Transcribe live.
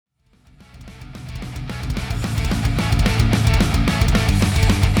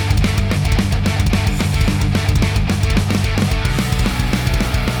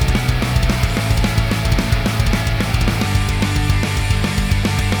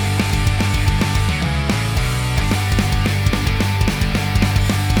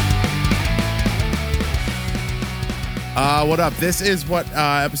What up? This is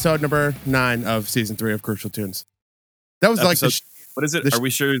episode number 9 of season 3 of Crucial Tunes. That was episode, what is it? Are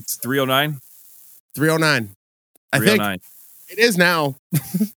we sure it's 309? 309. I think it is now.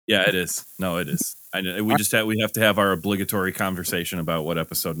 Yeah, it is. No, it is. I know. We have to have our obligatory conversation about what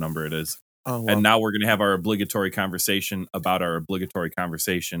episode number it is. Oh, well. And now we're going to have our obligatory conversation about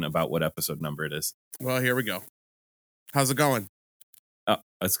what episode number it is. Well, here we go. How's it going? Oh,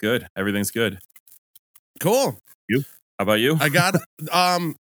 that's good. Everything's good. Cool. You? How about you? I got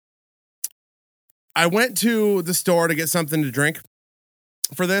I went to the store to get something to drink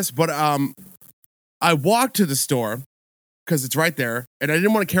for this, but I walked to the store because it's right there, and I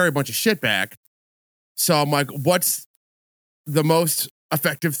didn't want to carry a bunch of shit back. So I'm like, what's the most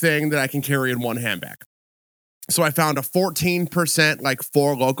effective thing that I can carry in one handbag? So I found a 14% like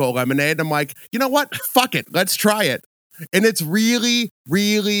Four Loko lemonade. I'm like, you know what? Fuck it. Let's try it. And it's really,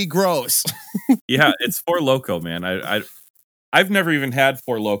 really gross. Yeah, it's Four Loko, man. I've never even had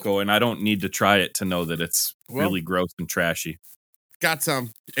Four Loko, and I don't need to try it to know that it's really gross and trashy. Got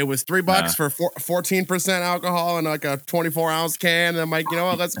some. It was $3 for 14% alcohol and like a 24-ounce can. And I'm like, you know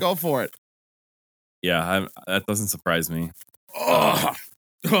what? Let's go for it. Yeah, that doesn't surprise me. Oh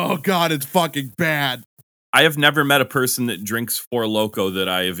God, it's fucking bad. I have never met a person that drinks Four Loko that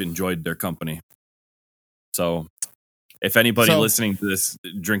I have enjoyed their company. So, if anybody listening to this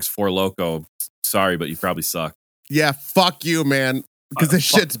drinks Four Loko, sorry, but you probably suck. Yeah, fuck you, man. Because this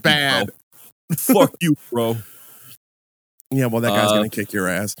shit's bad. Fuck you, bro. Yeah, well, that guy's gonna kick your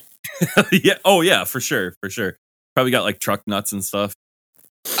ass. Yeah. Oh, yeah, for sure. Probably got like truck nuts and stuff.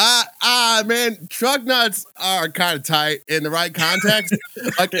 Man, truck nuts are kind of tight in the right context.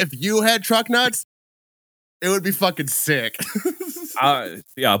 Like, if you had truck nuts, it would be fucking sick.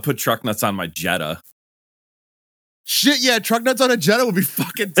 Yeah, I'll put truck nuts on my Jetta. Shit, yeah, truck nuts on a Jetta would be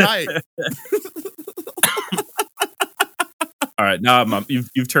fucking tight. All right, now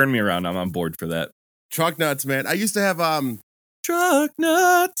you've turned me around. I'm on board for that. Truck nuts, man. I used to have truck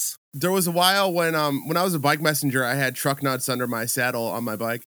nuts. There was a while when I was a bike messenger, I had truck nuts under my saddle on my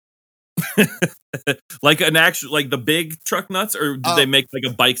bike. Like the big truck nuts, or do they make like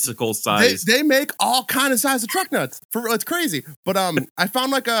a bicycle size? They make all kind of size of truck nuts. For real, it's crazy. But I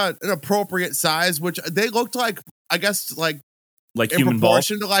found like an appropriate size, which they looked like, I guess, like in human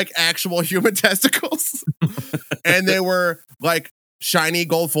proportion balls? to like actual human testicles. And they were like shiny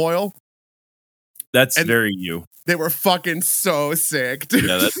gold foil. That's very you. They were fucking so sick, dude.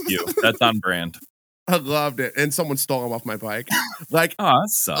 Yeah, that's you. That's on brand. I loved it. And someone stole them off my bike. Like, oh, that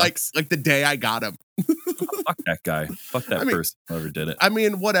sucks. Like the day I got him. Fuck that guy. Fuck that person whoever did it. I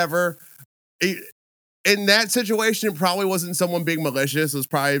mean, whatever. In that situation, it probably wasn't someone being malicious. It was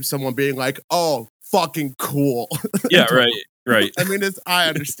probably someone being like, oh, fucking cool. Yeah, right. I mean, I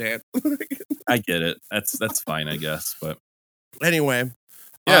understand. I get it. That's fine, I guess. But anyway.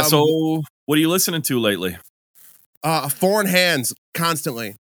 Yeah, so what are you listening to lately? Foreign Hands,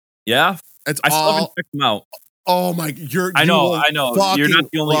 constantly. Yeah? I still haven't checked them out. Oh my! I know. You're not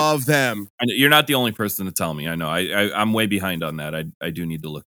the only. Love them. You're not the only person to tell me. I know. I'm way behind on that. I do need to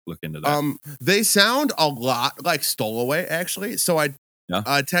look into that. They sound a lot like Stowaway, actually. So I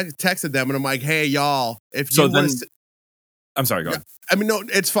texted them and I'm like, "Hey, y'all, if you want to." I'm sorry. Go ahead. I mean, no,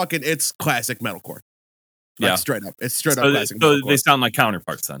 it's classic metalcore. Like, straight up. It's straight up classic metalcore. So they sound like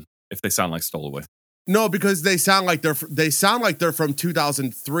counterparts then. If they sound like Stowaway. No, because they sound like they're from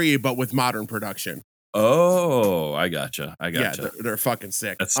 2003, but with modern production. Oh, I gotcha. Yeah, they're fucking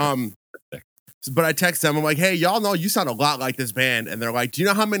sick. That's sick. But I text them. I'm like, hey, y'all know you sound a lot like this band, and they're like, do you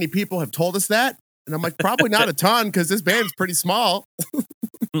know how many people have told us that? And I'm like, probably not a ton, because this band's pretty small.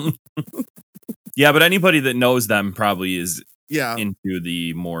 Yeah, but anybody that knows them probably is into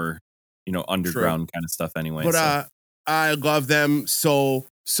the more underground kind of stuff anyway. But I love them so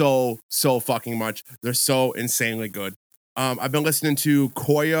fucking much. They're so insanely good. I've been listening to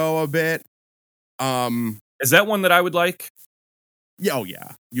Koyo a bit. Is that one that I would like? Yeah, oh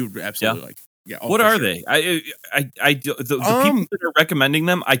yeah, you'd absolutely like. Yeah. What are they? The people that are recommending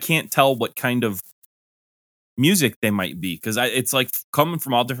them, I can't tell what kind of music they might be, because it's like coming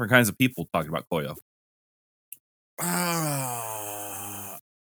from all different kinds of people talking about Koyo.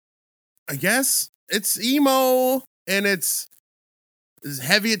 I guess it's emo and it's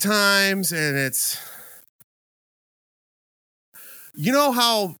heavy at times, and it's, you know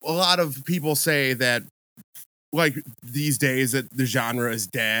how a lot of people say that, like, these days that the genre is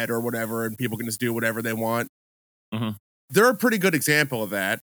dead or whatever, and people can just do whatever they want. Mm-hmm. They're a pretty good example of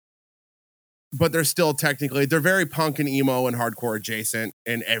that, but they're still they're very punk and emo and hardcore adjacent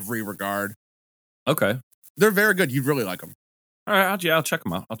in every regard. Okay. They're very good. You'd really like them. All right. I'll check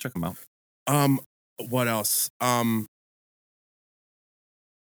them out. What else?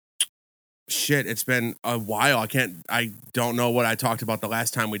 shit, it's been a while. I don't know what I talked about the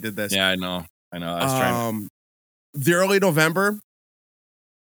last time we did this. Yeah, I know. I was trying. The early November.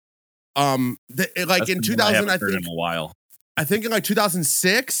 Like in 2000, I think in a while. I think in like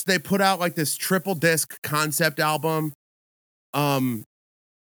 2006, they put out like this triple disc concept album. And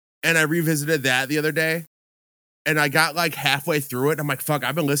I revisited that the other day, and I got like halfway through it. I'm like, fuck,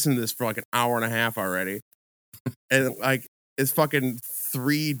 I've been listening to this for like an hour and a half already, and like it's fucking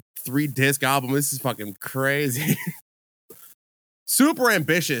three disc album. This is fucking crazy. Super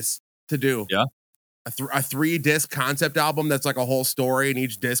ambitious to do. Yeah. A 3 disc concept album that's like a whole story, and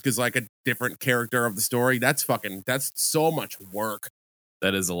each disc is like a different character of the story. That's so much work.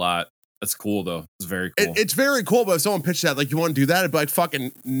 That is a lot. That's cool though. It's very cool. It's very cool, but if someone pitched that, like, you want to do that, I'd be like,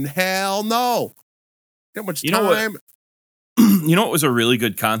 fucking hell no. How much time? You know what was a really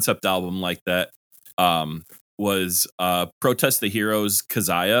good concept album like that? Was Protest the Heroes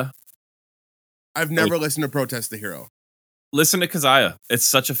Keziah. I've never listened to Protest the Hero. Listen to Keziah. It's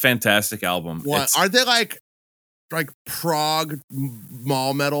such a fantastic album. What are they like prog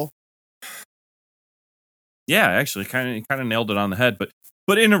mall metal? Yeah, actually, kind of nailed it on the head, but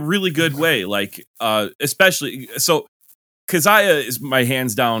in a really good way. Like, especially so, Keziah is my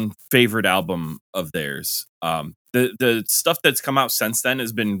hands down favorite album of theirs. The stuff that's come out since then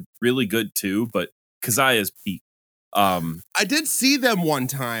has been really good too, but Keziah is peak. I did see them one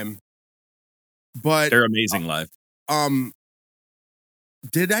time, but they're amazing live.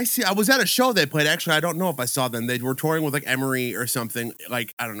 Did I see? I was at a show they played. Actually, I don't know if I saw them. They were touring with like Emery or something.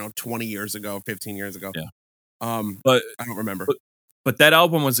 Like, I don't know, 20 years ago, 15 years ago. Yeah. But I don't remember. But that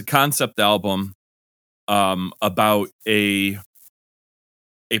album was a concept album, about a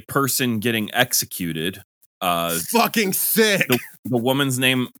person getting executed. Fucking sick. The woman's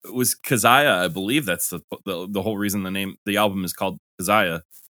name was Keziah, I believe. That's the whole reason the album is called Keziah.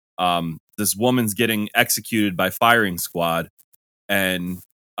 This woman's getting executed by firing squad. And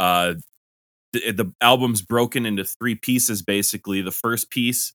the album's broken into 3 pieces, basically. The first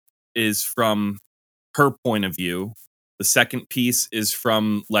piece is from her point of view. The second piece is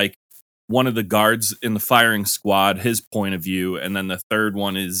from, like, one of the guards in the firing squad, his point of view. And then the third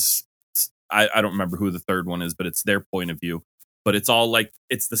one is, I don't remember who the third one is, but it's their point of view. But it's all, like,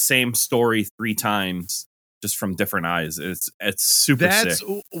 it's the same story 3 times, just from different eyes. It's super sick. That's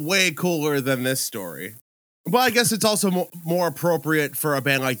way cooler than this story. Well, I guess it's also more appropriate for a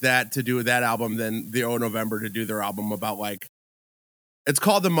band like that to do that album than the O November to do their album about, like, it's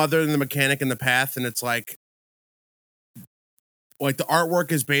called The Mother and the Mechanic and the Path, and it's like the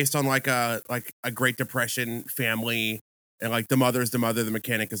artwork is based on like a Great Depression family, and like the mother is the mother, the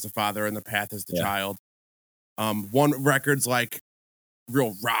mechanic is the father, and the path is the child. One record's like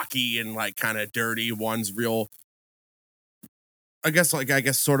real rocky and like kind of dirty. One's real, I guess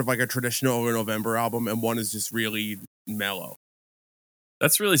sort of like a traditional November album, and one is just really mellow.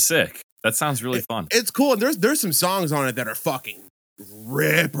 That's really sick. That sounds really fun. It's cool, and there's some songs on it that are fucking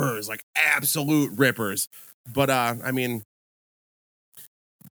rippers, like absolute rippers. But I mean,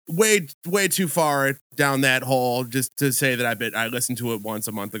 way too far down that hole just to say that I listened to it once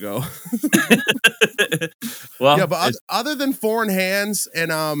a month ago. Well, yeah, but other than Foreign Hands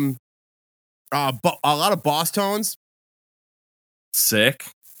and a lot of Boss Tones. Sick.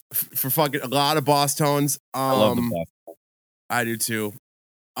 For fucking a lot of Boss Tones. I love the Boss Tones. I do too.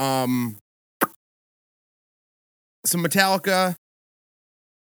 Some Metallica.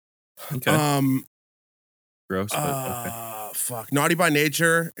 Okay. Gross, but okay. Fuck. Naughty by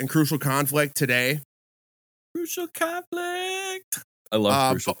Nature and Crucial Conflict today. Crucial Conflict. I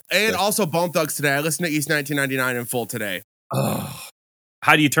love Crucial. And also Bone Thugs today. I listened to East 1999 in full today. Oh.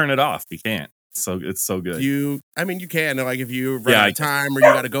 How do you turn it off? You can't. So it's so good. You can. Like, if you run out of time or you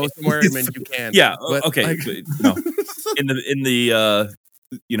got to go somewhere, I mean, you can. Yeah. But, okay. Like, no. In the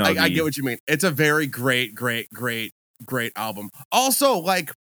you know, I get what you mean. It's a very great album. Also,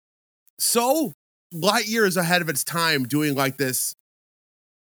 like, so light years ahead of its time doing like this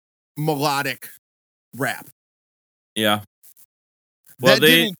melodic rap. Yeah. Well, that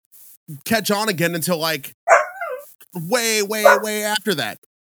didn't catch on again until like way after that.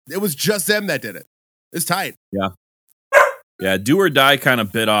 It was just them that did it. It's tight. Yeah. Yeah. Do or Die kind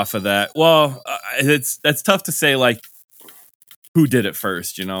of bit off of that. Well, that's tough to say, like, who did it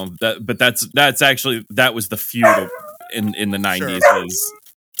first, you know? But that's actually, that was the feud in the 90s. Sure. Was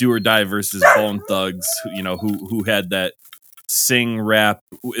Do or Die versus Bone Thugs, you know, who had that sing rap,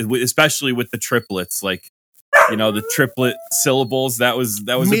 especially with the triplets, like, you know, the triplet syllables. That was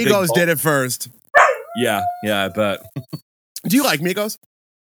Migos did it first. Yeah, I bet. Do you like Migos?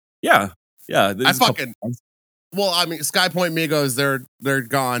 Yeah. I fucking. Well, I mean, Sky Point Migos, they're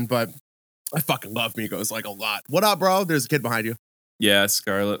gone, but I fucking love Migos like a lot. What up, bro? There's a kid behind you. Yeah,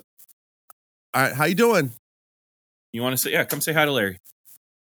 Scarlett. All right, how you doing? You want to say? Yeah, come say hi to Larry.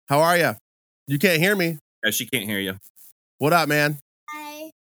 How are you? You can't hear me. Yeah, she can't hear you. What up, man?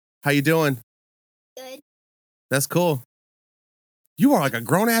 Hi. How you doing? Good. That's cool. You are like a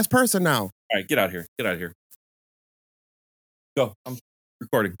grown ass person now. All right, get out here. Get out of here. Go. I'm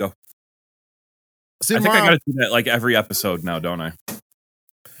recording. Go. See, I think I Mom. got to do that like every episode now, don't I?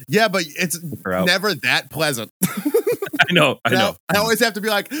 Yeah, but it's Her out. never that pleasant. I know. I know. I always have to be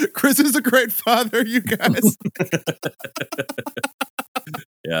like, Chris is a great father, you guys.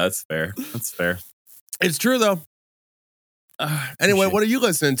 Yeah, that's fair. That's fair. It's true though. Anyway, what are you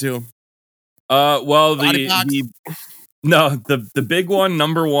listening to? Well, Body Box? the big one,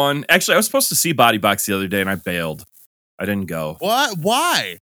 number one. Actually, I was supposed to see Body Box the other day, and I bailed. I didn't go What?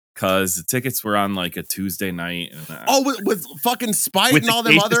 Why? because the tickets were on like a Tuesday night. And, Oh, with fucking Spite with and all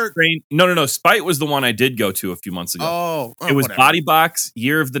them Acacia other. Strain. No. Spite was the one I did go to a few months ago. Oh, it was whatever. Body Box,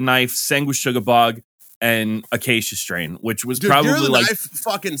 Year of the Knife, Sanguisugabog, and Acacia Strain, which was Dude, probably Year of the like Knife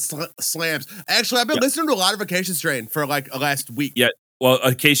fucking slams. Actually, I've been listening to a lot of Acacia Strain for like last week. Yeah. Well,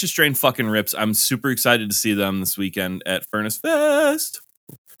 Acacia Strain fucking rips. I'm super excited to see them this weekend at Furnace Fest.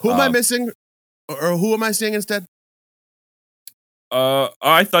 Who am I missing? Or who am I seeing instead?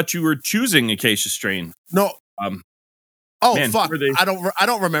 I thought you were choosing Acacia Strain. No. Oh, man, fuck. who are they? I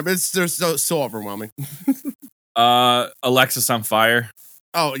don't remember. They're so overwhelming. Alexis on Fire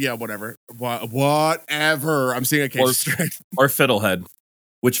Oh, yeah, whatever. Whatever. I'm seeing Acacia Strain. or Fiddlehead,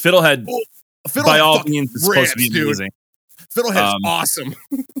 which Fiddlehead, Fiddlehead by all fucking means, is supposed to be rips, dude. amazing. Fiddlehead's awesome.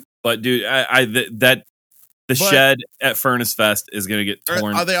 But dude, the shed at Furnace Fest is gonna get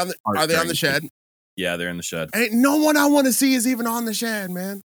torn. Are they on the during shed? Yeah, they're in the shed. Ain't no one I want to see is even on the shed,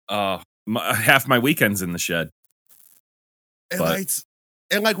 man. Half my weekends in the shed.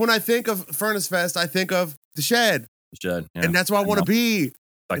 And like when I think of Furnace Fest, I think of the shed. The shed, yeah. And that's where I want to be.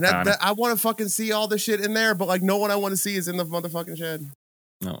 Like And I want to fucking see all the shit in there, but like no one I want to see is in the motherfucking shed.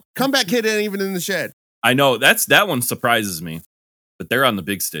 No. Comeback Kid ain't even in the shed. I know that one surprises me, but they're on the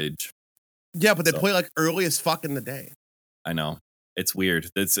big stage. Yeah, but they play like early as fuck in the day. I know it's weird.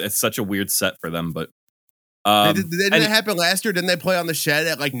 It's such a weird set for them, but Didn't it happen last year? Didn't they play on the shed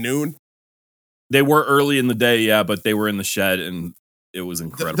at like noon? They were early in the day, yeah, but they were in the shed and it was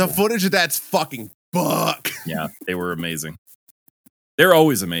incredible. The footage of that's fucking buck. Yeah, they were amazing. They're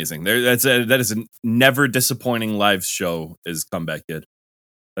always amazing. That is a never disappointing live show. Is Comeback Kid.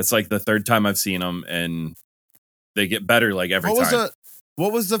 That's like the third time I've seen them, and they get better like every time.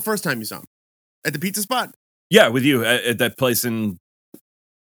 What was the first time you saw them? At the pizza spot? Yeah, with you at that place in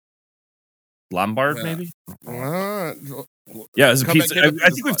Lombard, maybe. Yeah, it was a pizza. I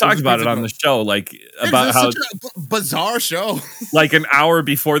think we've talked about it on the show, like about how such a bizarre show. Like an hour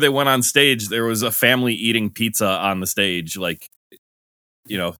before they went on stage, there was a family eating pizza on the stage, like,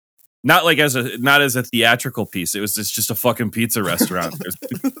 you know, not as a theatrical piece. It was just a fucking pizza restaurant. There's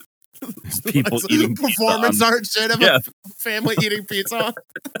people like eating performance pizza art shit of a family eating pizza.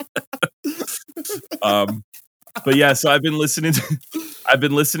 But yeah, so I've been listening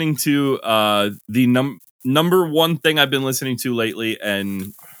to the number one thing I've been listening to lately,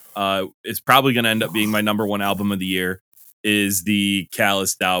 and it's probably going to end up being my number one album of the year, is the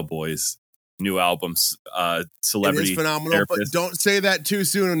Callous Dow Boys new albums. Celebrity. It is phenomenal, Therapist. but don't say that too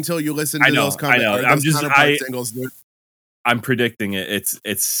soon until you listen to those I know. singles, dude. I'm predicting it.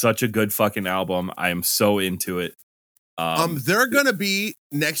 It's such a good fucking album. I am so into it. They're gonna be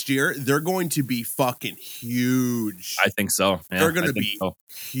next year. They're going to be fucking huge. I think so. Yeah, they're gonna be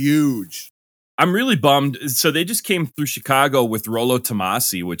huge. I'm really bummed. So they just came through Chicago with Rollo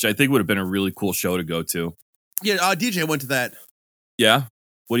Tomasi, which I think would have been a really cool show to go to. Yeah, DJ went to that. Yeah,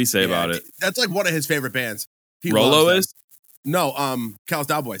 what do you say about it? That's like one of his favorite bands. Rollo is? No, Callous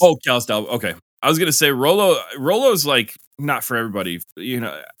Dow Boys. Oh, Callous Dow. Okay, I was gonna say Rollo's like not for everybody. You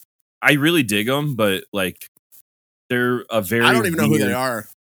know, I really dig them, but like they're a very. I don't even know who they are.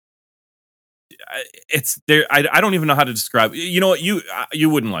 I don't even know how to describe. You know what? You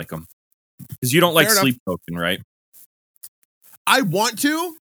wouldn't like them because you don't like Sleep Token, right? I want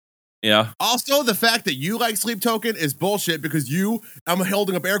to. Yeah. Also, the fact that you like Sleep Token is bullshit because I'm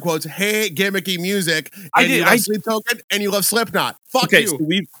holding up air quotes, hate gimmicky music. And you love Sleep Token and you love Slipknot. Fuck you. So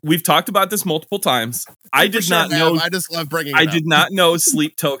we've talked about this multiple times. I did not know. I just love bringing it up. I did not know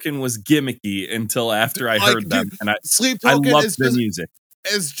Sleep Token was gimmicky until after I heard them. And Sleep Token love their music.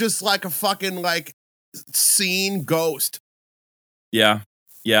 Is just like a fucking like scene ghost. Yeah.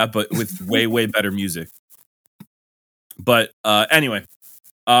 Yeah, but with way, way better music. But anyway.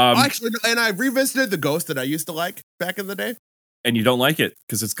 Actually, and I revisited the Ghost that I used to like back in the day. And you don't like it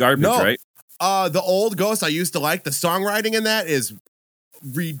because it's garbage, right? The old Ghost I used to like. The songwriting in that is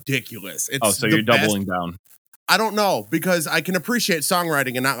ridiculous. It's so you're doubling down. I don't know, because I can appreciate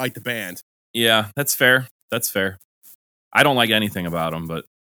songwriting and not like the band. Yeah, that's fair. That's fair. I don't like anything about them, but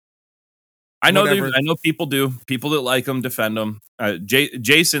I know people do. People that like them defend them.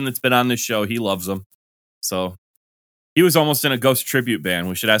 Jason, that's been on this show, he loves them. So he was almost in a Ghost tribute band.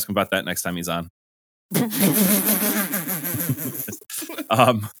 We should ask him about that next time he's on.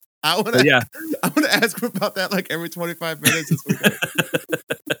 I want to ask him about that like every 25 minutes this weekend.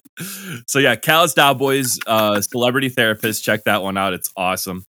 So yeah, Callous Cowboys, Celebrity Therapist. Check that one out. It's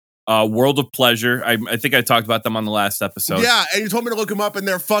awesome. World of Pleasure. I think I talked about them on the last episode. Yeah, and you told me to look them up, and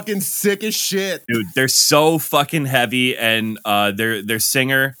they're fucking sick as shit, dude. They're so fucking heavy, and their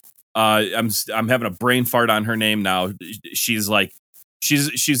singer. I'm having a brain fart on her name now. She's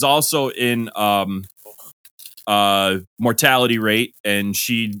also in Mortality Rate, and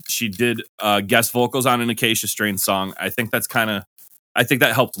she did guest vocals on an Acacia Strain song. I think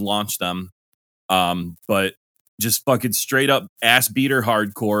that helped launch them. But just fucking straight up ass beater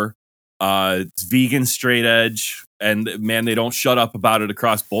hardcore. It's vegan straight edge, and man, they don't shut up about it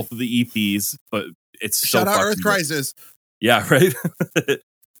across both of the EPs. But it's shout so out Earth Crisis. Yeah, right.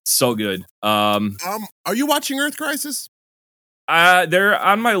 So good. Are you watching Earth Crisis? They're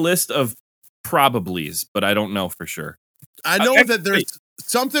on my list of probablys, but I don't know for sure. I know that there's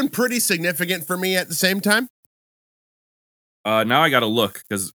something pretty significant for me at the same time. Now I got to look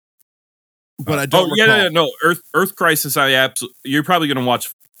because. But I don't. No. Earth Crisis. You're probably gonna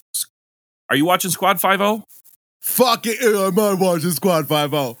watch. Are you watching Squad 5-0? Fuck it, I'm watching Squad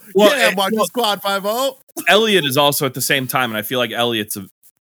 5-0. Well, yeah, I'm watching Squad 5-0. Elliot is also at the same time, and I feel like Elliot's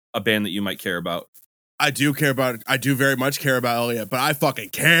a band that you might care about. I do care about it. I do very much care about Elliot, but I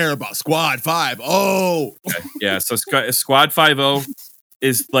fucking care about Squad 5-0. Okay. Yeah, so Squad 5-0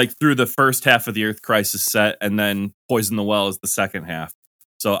 is like through the first half of the Earth Crisis set, and then Poison the Well is the second half.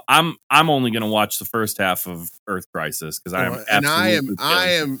 So I'm only going to watch the first half of Earth Crisis because I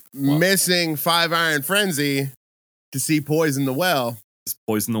am missing 5 Iron Frenzy to see Poison the Well.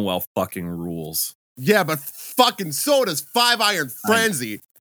 Poison the Well fucking rules. Yeah, but fucking so does 5 Iron Frenzy.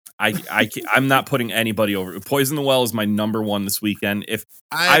 I'm not putting anybody over. Poison the Well is my number one this weekend. If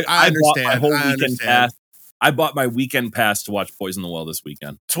I understand, bought my whole weekend pass. I bought my weekend pass to watch Poison the Well this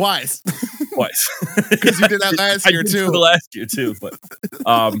weekend. Twice. Because you did that last year too. Last year too, but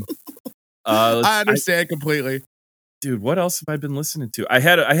I understand completely. Dude, what else have I been listening to? I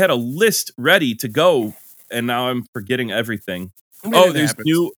had a list ready to go, and now I'm forgetting everything. There's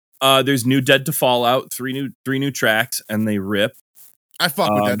new Dead to Fallout, three new tracks, and they rip. I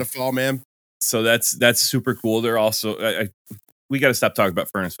fuck with Dead to Fall, man. So that's super cool. They're also we got to stop talking about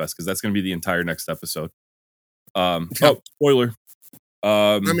Furnace Fest because that's going to be the entire next episode. Spoiler.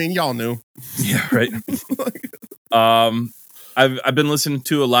 I mean, y'all knew. Yeah, right. I've been listening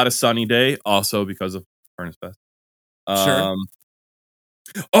to a lot of Sunny Day also because of Furnace Fest. Sure.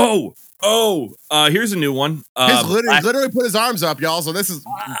 Here's a new one. He's literally put his arms up, y'all. So this is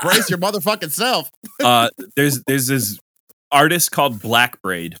brace your motherfucking self. There's this artist called Black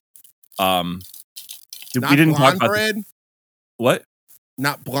Braid. We didn't talk about braid. What?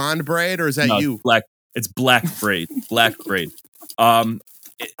 Not blonde braid, or is that you? Black. It's Black Braid. Black Braid.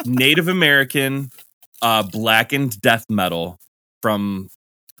 Native American, blackened death metal from.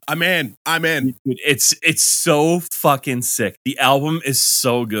 I'm in. It's so fucking sick. The album is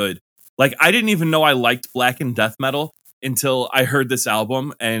so good. Like, I didn't even know I liked blackened death metal until I heard this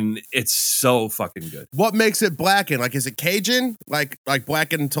album, and it's so fucking good. What makes it blackened? Like, is it Cajun? Like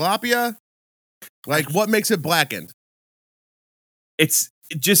blackened tilapia? Like, what makes it blackened? It's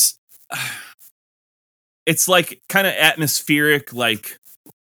just. It's like kind of atmospheric, like,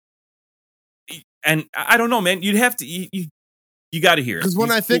 and I don't know, man. You'd have to, you got to hear it. Because when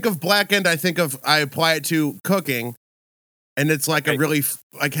I think of blackened, I apply it to cooking, and it's like a really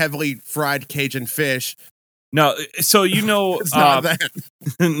like heavily fried Cajun fish. No, so it's not that.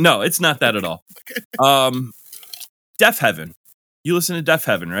 No, it's not that at all. Deaf Heaven. You listen to Deaf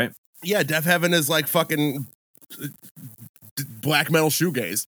Heaven, right? Yeah, Deaf Heaven is like fucking black metal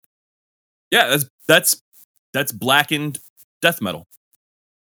shoegaze. Yeah, that's blackened death metal.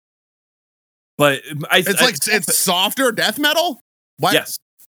 But it's softer death metal? What?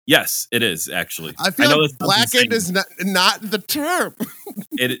 Yes, it is actually. I feel like blackened is not the term.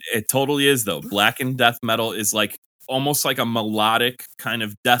 It totally is though. Blackened death metal is like almost like a melodic kind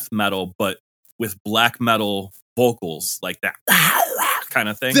of death metal, but with black metal vocals, like that kind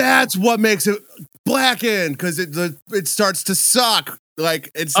of thing. That's what makes it blackened, because it starts to suck.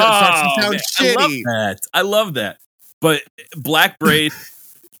 Like it starts to sound shitty. I love that. But Black Braid,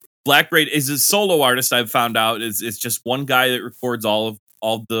 Black Braid is a solo artist. I've found out it's just one guy that records all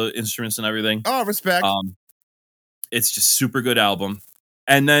the instruments and everything. Oh, respect. It's just super good album.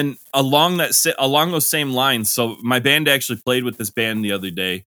 And then along those same lines, so my band actually played with this band the other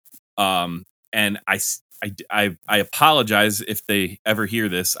day, and I apologize if they ever hear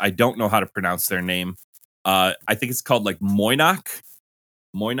this. I don't know how to pronounce their name. I think it's called like Moynok.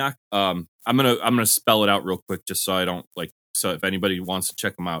 I'm gonna spell it out real quick just so I don't like. So if anybody wants to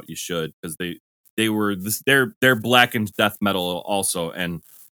check them out, you should, because they're black and death metal also, and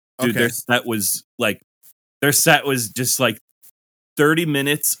dude, their set was just like 30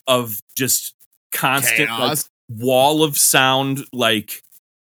 minutes of just constant like, wall of sound, like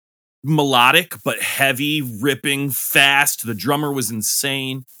melodic but heavy, ripping, fast. The drummer was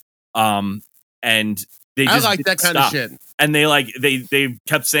insane, and they just I like that kind of shit. And they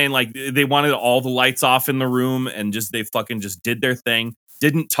kept saying like they wanted all the lights off in the room, and they fucking just did their thing.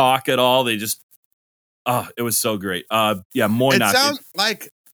 Didn't talk at all. They just it was so great. Moynok. It sounds like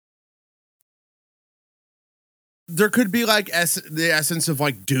there could be like the essence of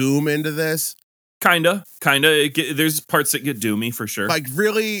like doom into this. Kinda. There's parts that get doomy for sure. Like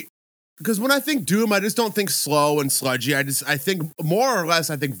really, because when I think doom, I just don't think slow and sludgy. I think more or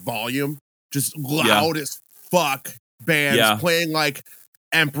less, I think volume, just loud as fuck bands playing like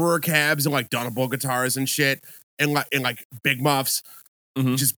Emperor cabs and like Donegal guitars and shit, and like big muffs,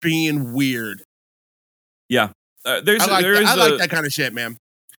 just being weird. Yeah, I like that kind of shit, man.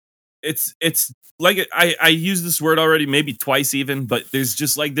 It's like I use this word already maybe twice even, but there's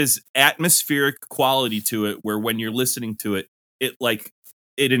just like this atmospheric quality to it where when you're listening to it, it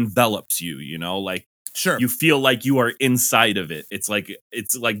envelops you, you know, like sure you feel like you are inside of it. It's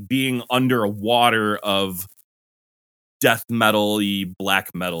like being under a water of death metal-y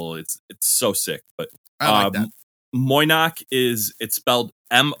black metal. It's so sick. But I like that. Moynok it's spelled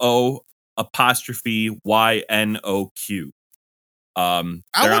MO'Ynoq. I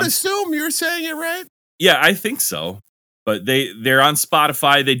would assume you're saying it right. Yeah, I think so. But they're on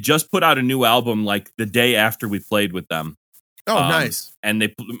Spotify. They just put out a new album like the day after we played with them. Oh, nice. And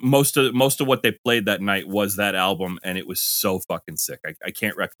they most of what they played that night was that album, and it was so fucking sick. I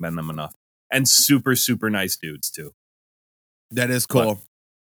can't recommend them enough. And super, super nice dudes too. That is cool. But,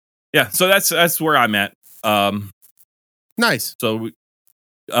 yeah, so that's where I'm at. Nice. So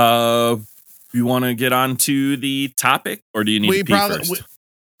you want to get on to the topic, or do you need to pee first?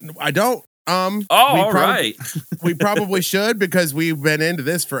 I don't. All right. We probably should, because we've been into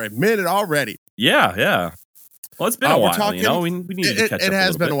this for a minute already. Yeah. Well, it's been a while, you know? We need to catch up. It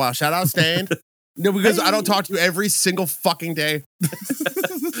has been a while. Shout out Stain. No, because I don't talk to you every single fucking day.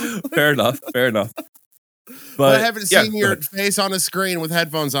 Fair enough. But I haven't seen your face on a screen with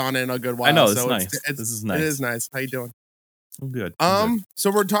headphones on in a good while. I know, it's nice. This is nice. It is nice. How you doing? I'm good.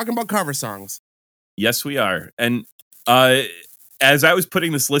 So we're talking about cover songs. Yes, we are. And as I was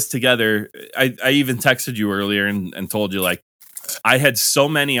putting this list together, I even texted you earlier and told you, like, I had so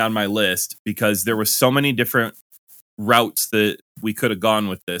many on my list because there were so many different routes that we could have gone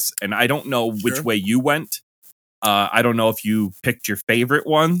with this. And I don't know which way you went. I don't know if you picked your favorite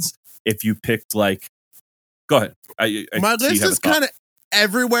ones. If you picked, like, go ahead. My list is kind of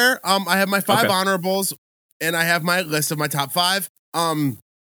everywhere. I have my 5 honorables, and I have my list of my top 5.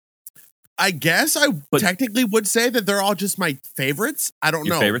 I guess technically would say that they're all just my favorites. I don't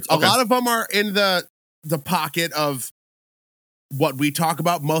know. Favorites? A lot of them are in the pocket of what we talk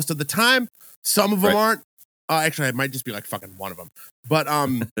about most of the time. Some of them aren't. Actually, it might just be like fucking one of them. But I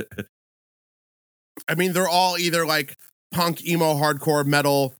mean, they're all either like punk, emo, hardcore,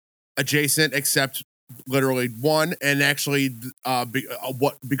 metal adjacent, except literally one. And actually,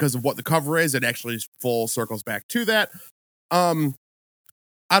 because of what the cover is, it actually full circles back to that.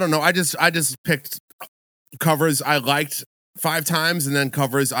 I don't know. I just picked covers I liked 5 times, and then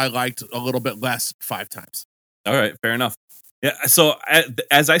covers I liked a little bit less 5 times. All right, fair enough. Yeah. So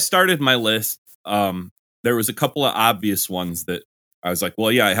as I started my list, there was a couple of obvious ones that I was like,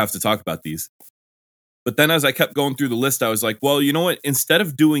 well, yeah, I have to talk about these. But then as I kept going through the list, I was like, well, you know what? Instead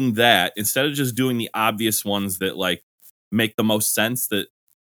of doing that, instead of just doing the obvious ones that like make the most sense, that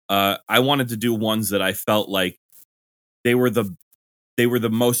I wanted to do ones that I felt like they were the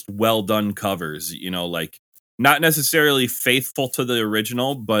most well done covers, you know, like not necessarily faithful to the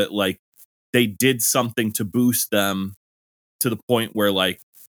original, but like they did something to boost them to the point where like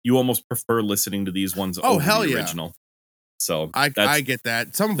you almost prefer listening to these ones over the original. So I get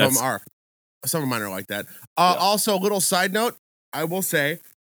that. Some of them are. Some of mine are like that. Also, a little side note, I will say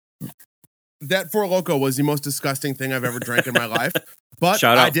that Four Loko was the most disgusting thing I've ever drank in my life. But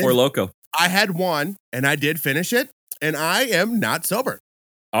shout out Four Loko. I had one, and I did finish it, and I am not sober.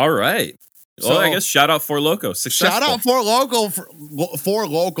 All right. Well, I So- guess shout out For Loco. Successful. Shout out for local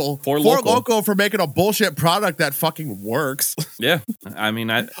for making a bullshit product that fucking works. Yeah. I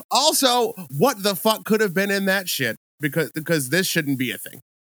mean, Also, what the fuck could have been in that shit? Because this shouldn't be a thing.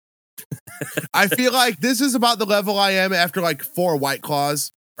 I feel like this is about the level I am after like 4 White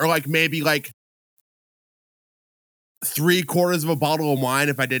Claws, or like maybe like 3/4 of a bottle of wine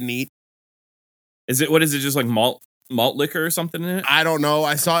if I didn't eat. what is it? Just like malt liquor or something in it? I don't know.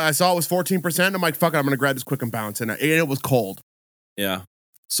 I saw it was 14%. I'm like, fuck it, I'm gonna grab this quick and bounce. And it was cold. Yeah.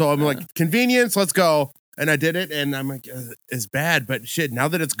 So I'm like, convenience, let's go. And I did it, and I'm like, it's bad, but shit, now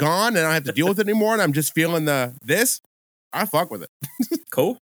that it's gone and I don't have to deal with it anymore, and I'm just feeling I fuck with it.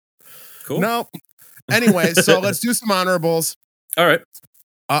 Cool. No. Anyway, so let's do some honorables. All right.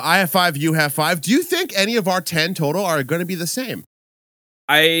 I have 5, you have 5. Do you think any of our 10 total are going to be the same?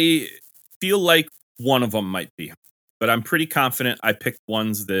 I feel like one of them might be, but I'm pretty confident I picked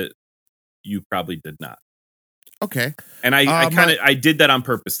ones that you probably did not. Okay. And I did that on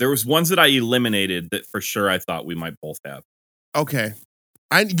purpose. There was ones that I eliminated that for sure I thought we might both have. Okay.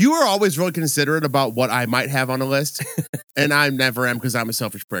 You are always really considerate about what I might have on a list, and I never am because I'm a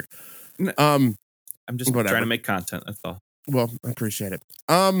selfish prick. I'm just whatever. trying to make content. That's all. Well, I appreciate it.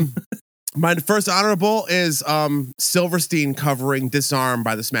 My first honorable is Silverstein covering "Disarm"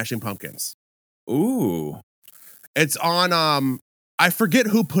 by the Smashing Pumpkins. Ooh. It's on I forget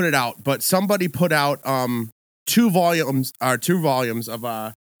who put it out, but somebody put out 2 volumes of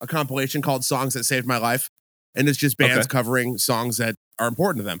a compilation called Songs That Saved My Life. And it's just bands covering songs that are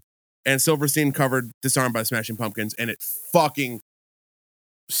important to them. And Silverstein covered "Disarmed" by the Smashing Pumpkins, and it fucking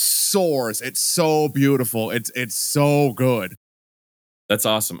soars. It's so beautiful. It's so good. That's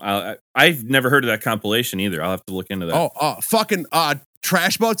awesome. I've never heard of that compilation either. I'll have to look into that. Fucking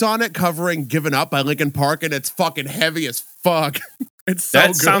Trash Boat's on it covering "Given Up" by Linkin Park, and it's fucking heavy as fuck. It's so that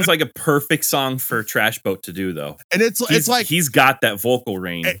good. Sounds like a perfect song for Trash Boat to do, though. And it's like he's got that vocal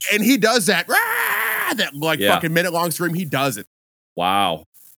range, and he does that fucking minute long scream. He does it. Wow.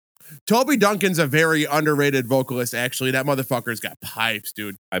 Toby Duncan's a very underrated vocalist. Actually, that motherfucker's got pipes,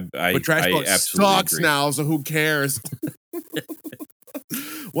 dude. But Trash Boat sucks agree. now, so who cares?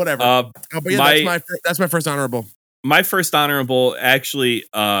 Whatever. But yeah, that's my first honorable. My first honorable, actually,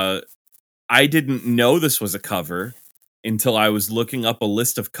 I didn't know this was a cover until I was looking up a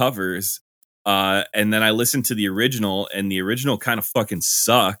list of covers, and then I listened to the original, and the original kind of fucking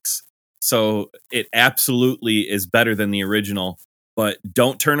sucks. So it absolutely is better than the original. But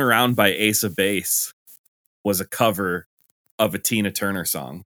 "Don't Turn Around" by Ace of Base was a cover of a Tina Turner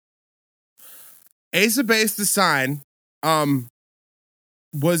song. Ace of Base, The Sign,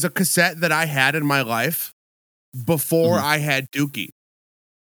 was a cassette that I had in my life before I had Dookie.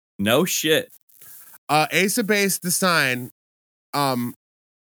 No shit. Ace of Base, The Sign,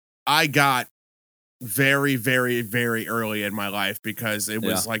 I got very, very, very early in my life because it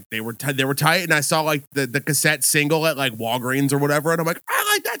was like they were tight, and I saw like the cassette single at like Walgreens or whatever, and I'm like,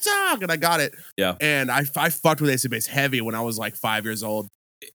 I like that song, and I got it. Yeah, and I fucked with Ace of Base heavy when I was like 5 years old.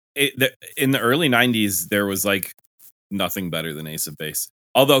 In the early 90s, there was like nothing better than Ace of Base.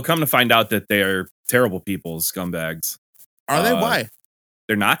 Although, come to find out that they are terrible people, scumbags. Are they? Why?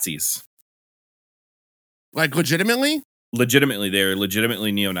 They're Nazis. Like legitimately? Legitimately, they're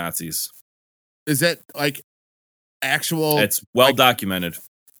legitimately neo-Nazis. Is it like actual? It's well documented.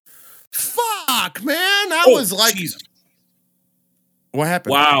 Fuck, man! I was like, Jesus. What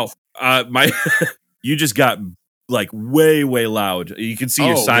happened? Wow, you just got like way loud. You can see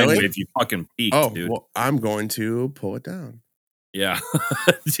your sine wave. You fucking peaked, dude. Well, I'm going to pull it down. Yeah.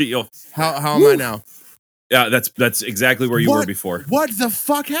 How am I now? Yeah, that's exactly where you were before. What the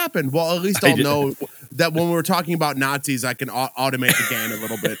fuck happened? Well, at least I'll know that when we were talking about Nazis, I can automate the gain a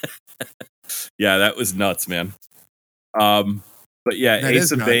little bit. Yeah, that was nuts, man. But yeah, that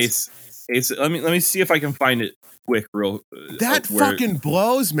Ace of Base. Let me see if I can find it quick, real. That fucking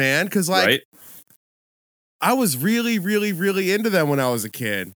blows, man. Because like, right? I was really, really, really into them when I was a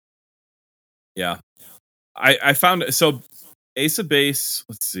kid. Yeah, I found so Ace of Base.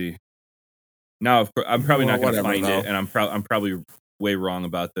 Let's see. Now I'm probably not going to find it, and I'm probably way wrong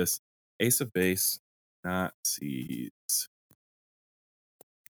about this. Ace of Base, Nazis.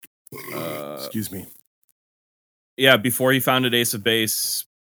 Excuse me. Yeah, before he founded Ace of Base,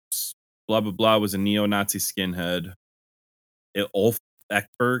 blah blah blah, was a neo-Nazi skinhead. Ulf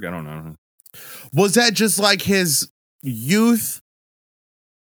Ekberg, I don't know. Was that just like his youth,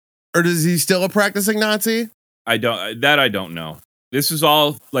 or is he still a practicing Nazi? I don't know. This was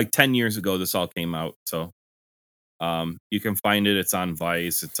all like 10 years ago. This all came out, so you can find it. It's on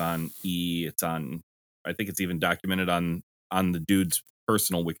Vice. It's on E. It's on. I think it's even documented on the dude's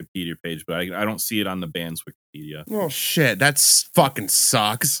personal Wikipedia page, but I don't see it on the band's Wikipedia. Oh shit, that's fucking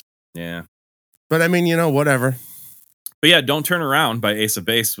sucks. Yeah. But I mean, whatever. But yeah, Don't Turn Around by Ace of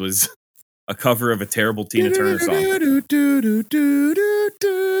Base was a cover of a terrible Tina Turner song.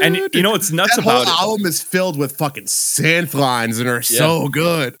 And you know what's nuts that about whole it? album is filled with fucking synth lines and are so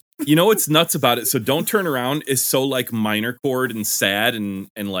good. You know what's nuts about it? So Don't Turn Around is so like minor chord and sad and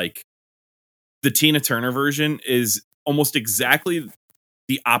like the Tina Turner version is almost exactly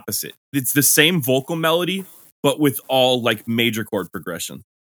the opposite. It's the same vocal melody, but with all like major chord progression.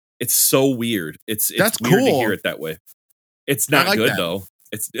 It's so weird. That's weird to hear it that way. It's not like good though.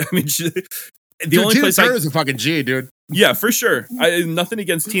 Only Tina Turner's a fucking G, dude. Yeah, for sure. Nothing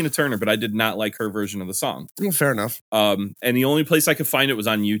against Tina Turner, but I did not like her version of the song. Well, fair enough. And the only place I could find it was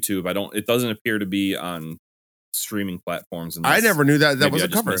on YouTube. It doesn't appear to be on streaming platforms. I never knew that was a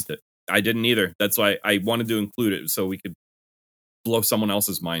cover. I didn't either. That's why I wanted to include it so we could blow someone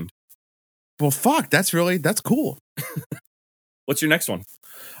else's mind. Well, fuck, that's cool. What's your next one?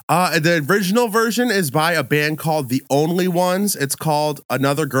 The original version is by a band called The Only Ones. It's called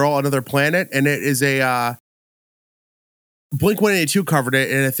Another Girl, Another Planet, and it is a Blink-182 covered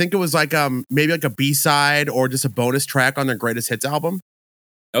it, and I think it was like maybe like a B-side or just a bonus track on their greatest hits album.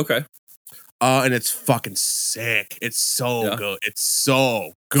 Okay. And it's fucking sick. It's so good. It's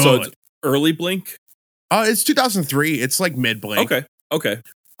so good. So it's early Blink? It's 2003. It's like mid Blink. Okay.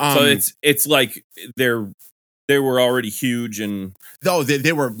 So it's like they were already huge and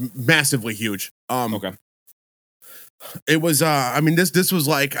they were massively huge. Okay. It was this was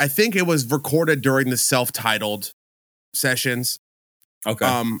like, I think it was recorded during the self-titled sessions.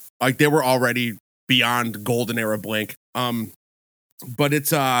 Okay. Like they were already beyond golden era Blink. But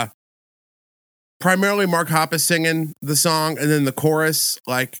it's primarily Mark Hoppus singing the song, and then the chorus,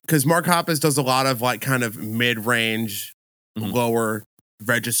 like, because Mark Hoppus does a lot of like kind of mid-range, lower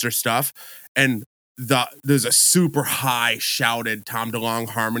register stuff, and there's a super high shouted Tom DeLonge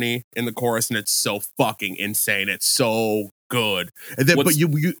harmony in the chorus, and it's so fucking insane. It's so good. And then, but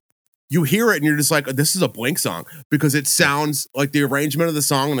you hear it and you're just like, this is a Blink song, because it sounds like the arrangement of the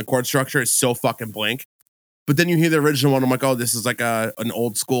song and the chord structure is so fucking Blink. But then you hear the original one, I'm like, oh, this is like an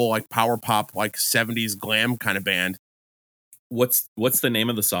old school, like power pop, like 70s glam kind of band. What's the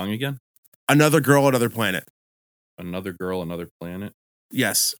name of the song again? Another Girl, Another Planet. Another Girl, Another Planet?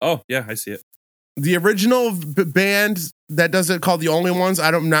 Yes. Oh, yeah, I see it. The original band that does it, called The Only Ones,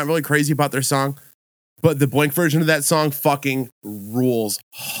 I'm not really crazy about their song, but the Blink version of that song fucking rules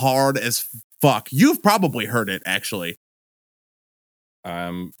hard as fuck. You've probably heard it, actually.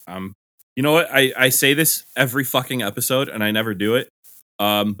 You know what? I say this every fucking episode, and I never do it.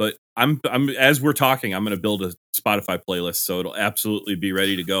 But I'm as we're talking, I'm going to build a Spotify playlist, so it'll absolutely be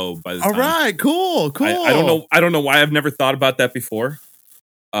ready to go by the time. All right, cool. I don't know why I've never thought about that before.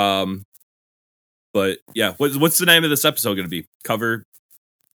 But yeah, what's the name of this episode going to be? Cover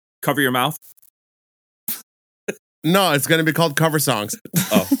Your Mouth? No, it's going to be called Cover Songs.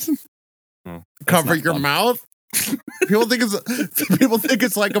 Oh, Cover Your Mouth. People think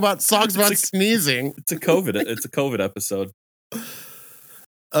it's like about songs about sneezing. It's a COVID episode.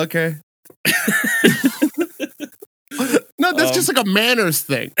 Okay. No, that's just like a manners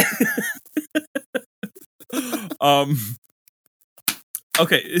thing.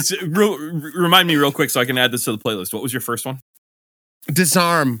 Okay, remind me real quick so I can add this to the playlist. What was your first one?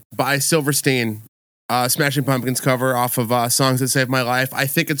 Disarm by Silverstein. Smashing Pumpkins cover off of Songs That Saved My Life. I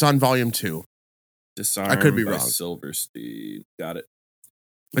think it's on volume 2. Disarm. I could be by wrong. Silverstein. Got it.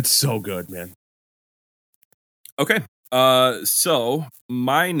 It's so good, man. Okay. So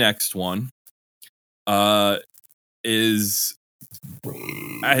my next one is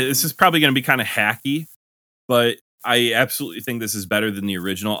this is probably going to be kind of hacky, but I absolutely think this is better than the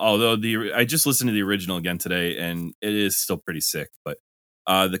original. Although I just listened to the original again today, and it is still pretty sick. But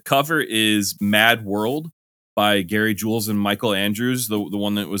the cover is Mad World by Gary Jules and Michael Andrews, the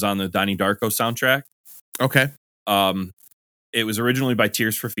one that was on the Donnie Darko soundtrack. Okay. It was originally by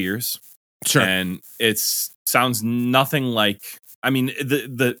Tears for Fears. Sure. And it sounds nothing like, I mean,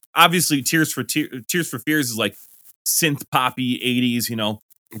 the obviously Tears for Fears is like synth poppy 80s, you know.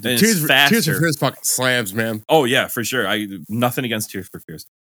 Tears for Fears fucking slams, man. Oh yeah, for sure. Nothing against Tears for Fears.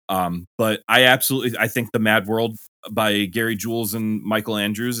 But I think the Mad World by Gary Jules and Michael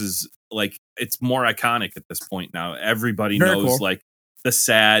Andrews is like, it's more iconic at this point now. Everybody knows like the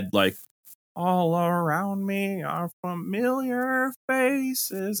sad, like, all around me are familiar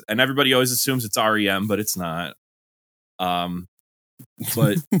faces, and everybody always assumes it's REM, but it's not.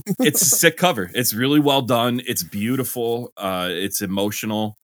 But it's a sick cover. It's really well done. It's beautiful. It's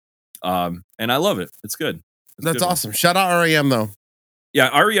emotional. And I love it. It's good. That's awesome. Shout out REM though.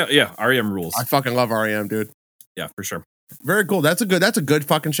 Yeah, REM. Yeah, REM rules. I fucking love REM, dude. Yeah, for sure. Very cool. That's a good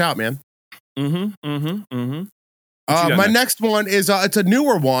fucking shout, man. My next one is it's a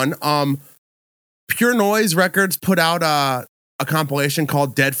newer one. Pure Noise Records put out a compilation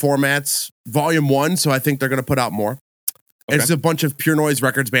called Dead Formats Volume 1, so I think they're gonna put out more. Okay. It's a bunch of Pure Noise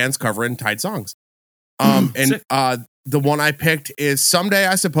Records bands covering tight songs. And Sick. the one I picked is Someday,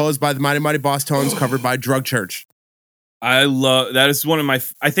 I Suppose, by the Mighty Mighty Boss Tones, covered by Drug Church. I love that. Is one of my.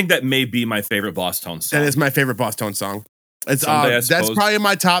 I think that may be my favorite Boss Tones song. That is my favorite Boss Tones song. It's Someday, that's probably in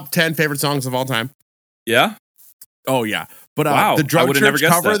my top 10 favorite songs of all time. Yeah. Oh yeah, but Wow, the I Drug would've never Church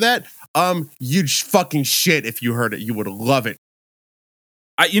guessed cover of that. You'd fucking shit if you heard it. You would love it.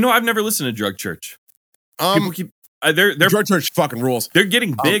 I've never listened to Drug Church. People keep. They're Drug Church fucking rules. They're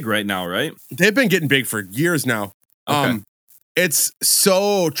getting big right now, right? They've been getting big for years now. Okay. It's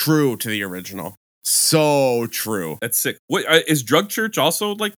so true to the original. So true. That's sick. What is Drug Church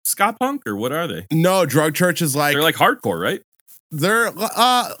also like ska punk or what are they? No, Drug Church is like They're like hardcore, right? they're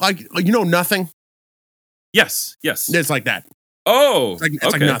like nothing. Yes. It's like that. Oh, It's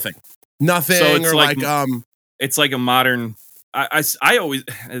like nothing. Nothing. So it's or like it's it's like a modern. I always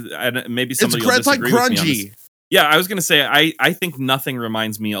maybe somebody will it's like disagree with me on this. grungy. Yeah, I was gonna say I think Nothing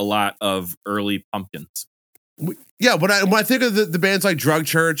reminds me a lot of early Pumpkins. Yeah, when I think of the bands like Drug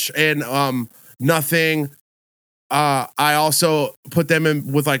Church and Nothing, I also put them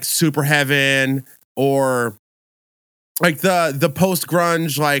in with like Super Heaven or like the post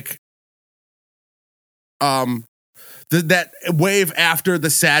grunge like that wave after the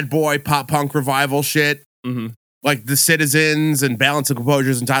sad boy pop punk revival shit, like the Citizens and Balance of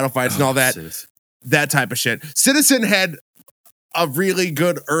Composures and Title Fights and all that. That type of shit. Citizen had a really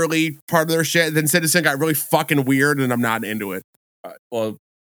good early part of their shit. Then Citizen got really fucking weird, and I'm not into it. Well,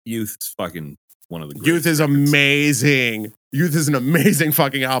 Youth is fucking one of the Youth is amazing. Youth is an amazing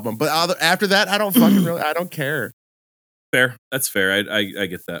fucking album. But after that, I don't fucking really. I don't care. Fair. That's fair. I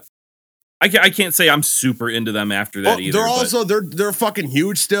get that. I can't say I'm super into them after that either. They're also they're fucking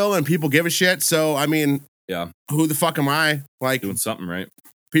huge still, and people give a shit. So I mean, yeah, who the fuck am I? Like doing something right.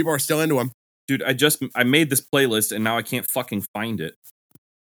 People are still into them. Dude, I made this playlist and now I can't fucking find it.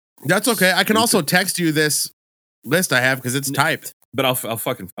 That's okay. I can also text you this list I have because it's typed. But I'll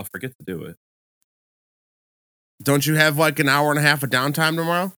forget to do it. Don't you have like an hour and a half of downtime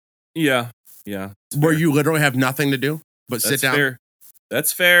tomorrow? Yeah. Where you literally have nothing to do but sit down. Fair.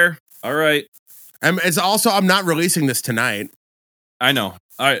 That's fair. All right. It's also I'm not releasing this tonight. I know.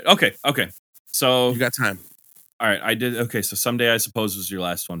 All right. Okay. So you got time. All right, I did. Okay, so Someday I Suppose was your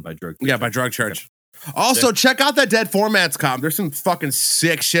last one by Drug Church. Yeah, by Drug Church. Okay. Also, check out that Dead Formats comp. There's some fucking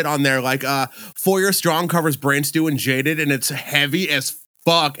sick shit on there. Like, 4 Year Strong covers Brain Stew and Jaded, and it's heavy as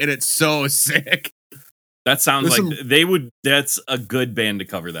fuck, and it's so sick. That sounds that's a good band to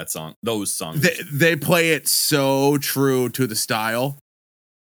cover that song. Those songs. They play it so true to the style.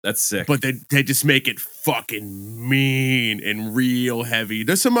 That's sick. But they just make it fucking mean and real heavy.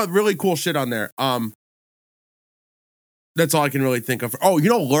 There's some really cool shit on there. That's all I can really think of. Oh, you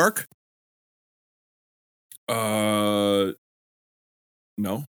know Lurk? No,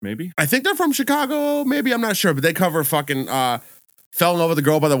 maybe. I think they're from Chicago. Maybe, I'm not sure, but they cover fucking Fell in Love with a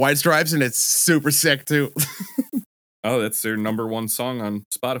Girl by the White Stripes, and it's super sick too. Oh, that's their number one song on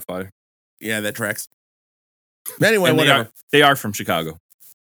Spotify. Yeah, that tracks. Anyway, whatever. They are from Chicago.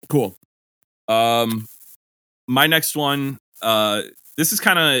 Cool. My next one, this is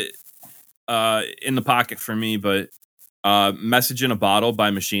kind of in the pocket for me, but Message in a Bottle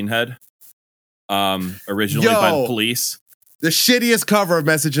by Machine Head. Originally by the Police. The shittiest cover of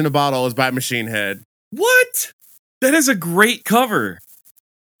Message in a Bottle is by Machine Head. What? That is a great cover.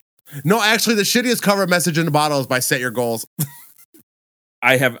 No, actually, the shittiest cover of Message in a Bottle is by Set Your Goals.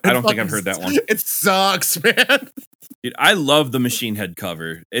 I don't think I've heard that one. It sucks, man. Dude, I love the Machine Head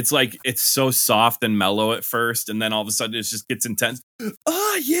cover. It's like, it's so soft and mellow at first, and then all of a sudden it just gets intense.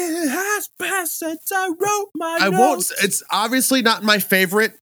 Oh yeah, it has passed since I wrote my notes. It's obviously not my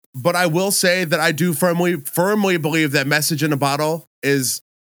favorite, but I will say that I do firmly believe that Message in a Bottle is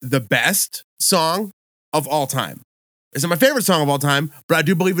the best song of all time. It's not my favorite song of all time, but I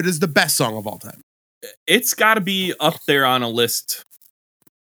do believe it is the best song of all time. It's got to be up there on a list.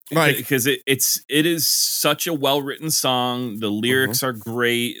 Right. Because it is such a well-written song. The lyrics are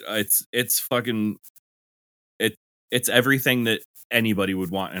great. It's fucking it's everything that anybody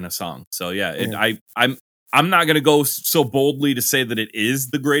would want in a song. So yeah, I'm not gonna go so boldly to say that it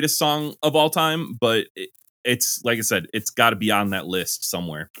is the greatest song of all time, but it's like I said, it's got to be on that list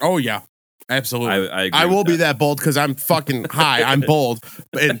somewhere. Oh yeah, absolutely. I agree I will with be that. that bold because I'm fucking high. I'm bold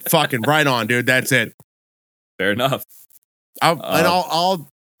and fucking right on, dude. That's it. Fair enough. I'll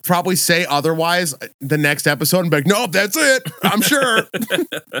probably say otherwise the next episode and be like, nope, that's it. I'm sure.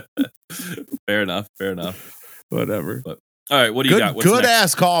 Fair enough. Whatever. But, all right, what do you got? What's good next?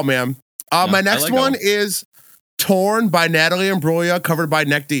 ass call, man. My next one is Torn by Natalie Imbruglia, covered by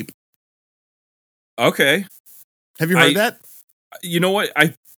Neck Deep. Okay. Have you heard that? You know what?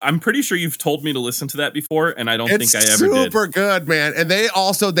 I'm pretty sure you've told me to listen to that before, and I don't think I ever did. It's super good, man. And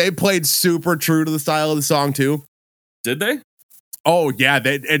they played super true to the style of the song too. Did they? Oh yeah,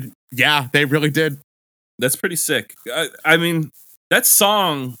 they really did. That's pretty sick. I mean, that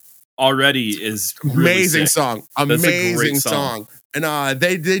song already is really amazing sick. song. Amazing song. And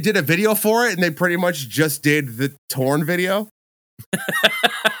they did a video for it, and they pretty much just did the Torn video.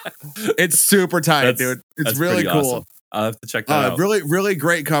 It's super tight, dude. It's really cool. Awesome. I'll have to check that out. Really, really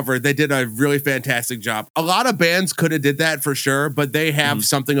great cover. They did a really fantastic job. A lot of bands could have did that for sure, but they have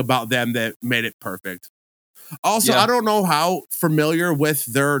something about them that made it perfect. Also, I don't know how familiar with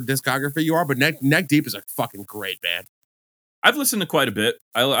their discography you are, but Neck Deep is a fucking great band. I've listened to quite a bit.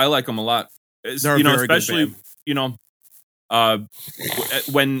 I like them a lot. They're a very especially good band.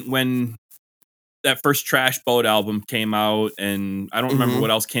 When that first Trash Boat album came out, and I don't remember what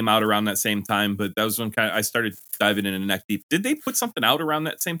else came out around that same time, but that was when I started diving into Neck Deep. Did they put something out around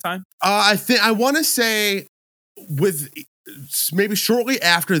that same time? I want to say with maybe shortly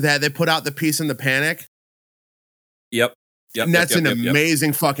after that, they put out The Peace and the Panic. Yep. And that's an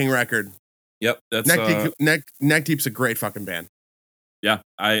amazing fucking record. Yep. That's Neck Deep's a great fucking band. Yeah,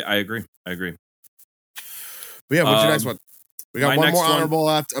 I agree. But yeah, what's your next one? We got one more honorable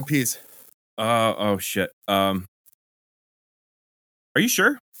apiece. Oh shit. Are you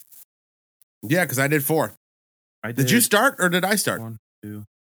sure? Yeah, because I did 4. Did you start or did I start? 1, 2,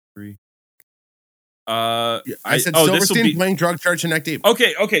 3. I said Silverstein, Playing Drug Church, and Neck Deep.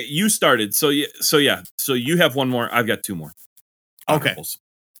 Okay. You started. So yeah. So you have one more. I've got 2 more. Honorables.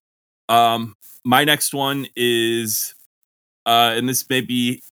 Okay. My next one is, and this may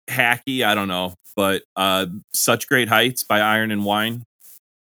be hacky, I don't know, but Such Great Heights by Iron and Wine,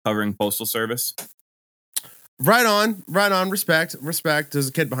 covering Postal Service. Right on. Respect. There's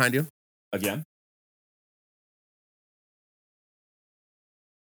a kid behind you. Again.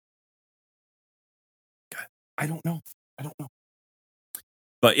 God, I don't know.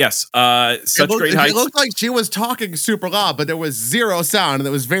 But yes, Such Great Heights. It looked like she was talking super loud, but there was zero sound, and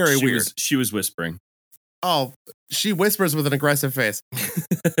it was very weird. She was whispering. Oh, she whispers with an aggressive face.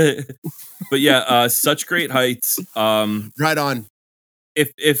 But yeah, Such Great Heights. Right on.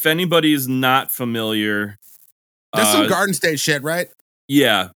 If anybody is not familiar, there's some Garden State shit, right?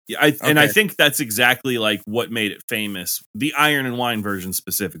 Yeah, and I think that's exactly like what made it famous. The Iron and Wine version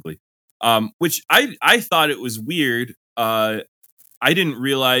specifically, which I thought it was weird. I didn't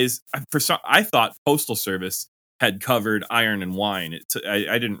realize I thought Postal Service had covered Iron and Wine.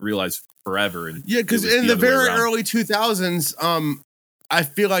 I didn't realize forever. Yeah, because in the very early 2000s, I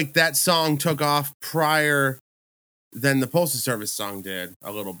feel like that song took off prior than the Postal Service song did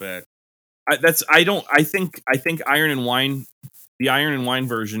a little bit. I think Iron and Wine, the Iron and Wine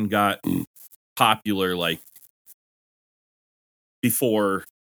version got popular like before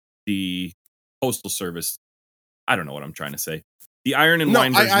the Postal Service. I don't know what I'm trying to say. The Iron and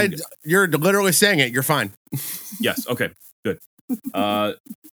Wine version. You're literally saying it. You're fine. Yes. Okay. Good. I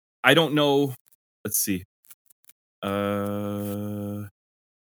don't know. Let's see. Song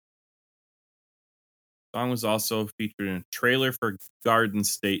was also featured in a trailer for Garden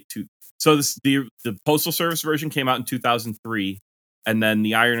State 2. So the Postal Service version came out in 2003, and then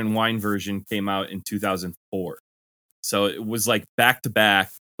the Iron and Wine version came out in 2004. So it was like back to back.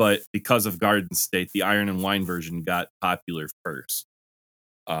 But because of Garden State, the Iron and Wine version got popular first.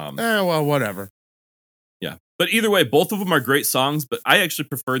 Well, whatever. Yeah. But either way, both of them are great songs, but I actually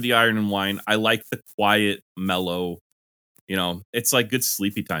prefer the Iron and Wine. I like the quiet, mellow, it's like good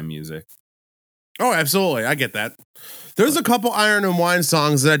sleepy time music. Oh, absolutely. I get that. There's a couple Iron and Wine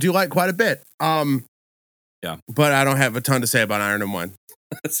songs that I do like quite a bit. Yeah. But I don't have a ton to say about Iron and Wine.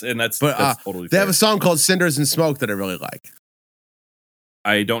 That's totally fair. They have a song called Cinders and Smoke that I really like.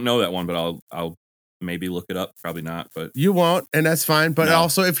 I don't know that one, but I'll maybe look it up. Probably not, but you won't, and that's fine. But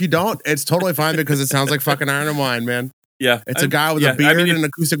also, if you don't, it's totally fine because it sounds like fucking Iron and Wine, man. Yeah, it's a guy with a beard and an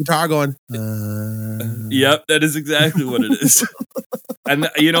acoustic guitar going. Yep, that is exactly what it is. And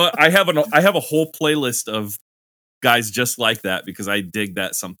I have a whole playlist of guys just like that because I dig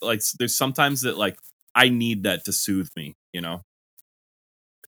that. There's sometimes that like I need that to soothe me.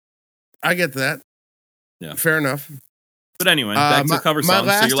 I get that. Yeah, fair enough. But anyway, back to cover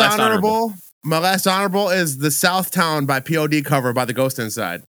songs. So your last honorable. My last honorable is the Southtown by POD cover by The Ghost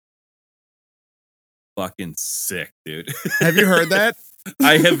Inside. fucking sick, dude. Have you heard that?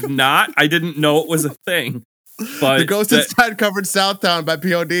 I have not. I didn't know it was a thing. But The Ghost Inside covered Southtown by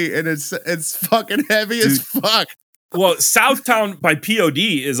POD, and it's fucking heavy as fuck. Well, Southtown by POD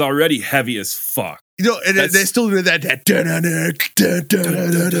is already heavy as fuck. You know, and they still do that,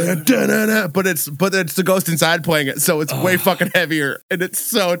 but it's the Ghost Inside playing it, so it's way fucking heavier, and it's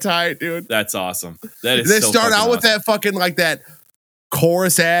so tight, dude. That's awesome. That is. They so start out with awesome. that fucking like that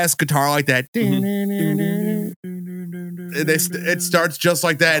chorus ass guitar like that. Mm-hmm. And it starts just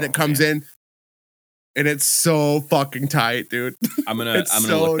like that, and it comes in, and it's so fucking tight, dude. I'm gonna look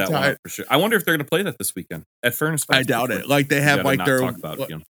that one up for sure. I wonder if they're gonna play that this weekend at Furnace Fest. I doubt it. Like they have like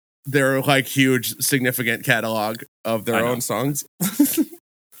their like huge significant catalog of their own songs.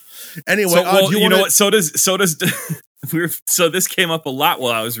 Anyway, so, you know what? So does so this came up a lot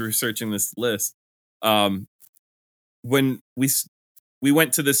while I was researching this list. When we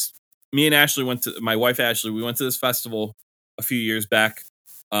went to this, me and Ashley my wife Ashley, we went to this festival a few years back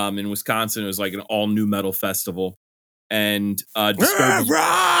in Wisconsin. It was like an all new metal festival, and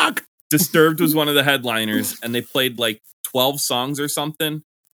Disturbed was one of the headliners, and they played like 12 songs or something,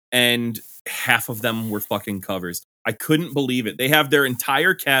 and half of them were fucking covers. I couldn't believe it. They have their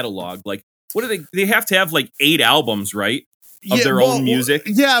entire catalog. Like, what do they have to have like 8 albums, right? Of their own music.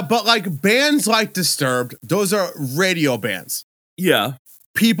 Yeah, but like bands like Disturbed, those are radio bands. Yeah.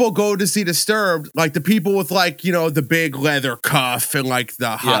 People go to see Disturbed, like the people with like, you know, the big leather cuff and like the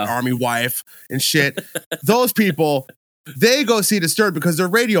hot army wife and shit. Those people, they go see Disturbed because they're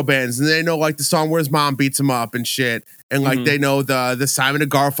radio bands and they know like the song Where His Mom Beats Him Up and shit. And like they know the Simon and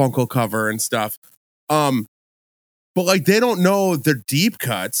Garfunkel cover and stuff. But like they don't know the deep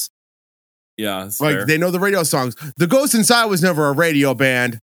cuts. Yeah. Like fair. they know the radio songs. The Ghost Inside was never a radio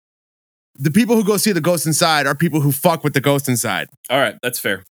band. The people who go see the Ghost Inside are people who fuck with the Ghost Inside. All right, that's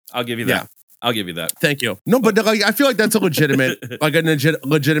fair. I'll give you that. Yeah. I'll give you that. Thank you. No, but like I feel like that's a legitimate, like a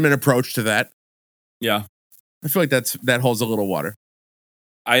legitimate approach to that. Yeah, I feel like that holds a little water.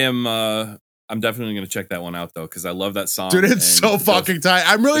 I'm definitely gonna check that one out though because I love that song. Dude, it's so fucking tight.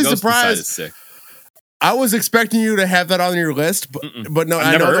 I'm really surprised. Sick. I was expecting you to have that on your list, but no,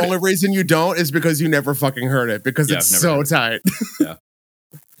 I know the only reason you don't is because you never fucking heard it because it's so tight. Yeah.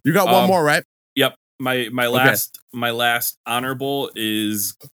 You got one more, right? Yep. My last honorable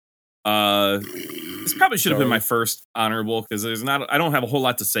is this probably should have been my first honorable because I don't have a whole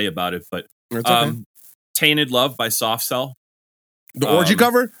lot to say about it, but Tainted Love by Soft Cell. The Orgy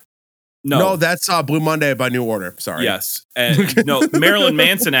cover? No, that's Blue Monday by New Order. Sorry. Yes. And no, Marilyn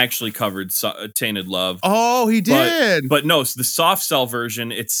Manson actually covered Tainted Love. Oh, he did. But no, so the Soft Cell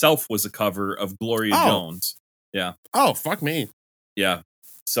version itself was a cover of Gloria Jones. Yeah. Oh, fuck me. Yeah.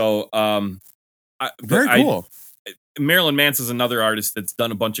 So, very cool. Marilyn Manson's another artist that's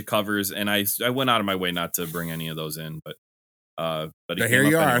done a bunch of covers, and I went out of my way not to bring any of those in, but he here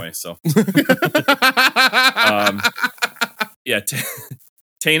you are anyway. So, yeah,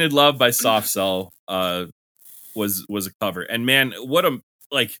 Tainted Love by Soft Cell was a cover, and man, what a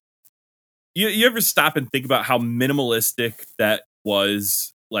like. You ever stop and think about how minimalistic that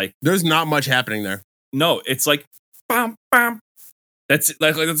was? Like, there's not much happening there. No, it's like bam bam. That's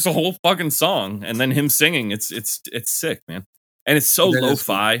that's the whole fucking song, and then him singing. It's sick, man, and it's so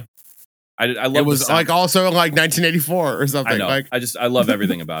lo-fi. I love. It was like also like 1984 or something. I know. Like I love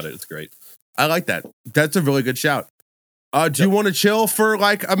everything about it. It's great. I like that. That's a really good shout. Do you want to chill for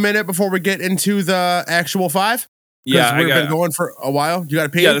like a minute before we get into the actual 5? Yeah, we've been going for a while. You got to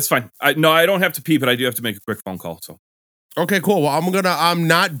pee? Yeah, that's fine. I don't have to pee, but I do have to make a quick phone call. So. Okay, cool. Well, I'm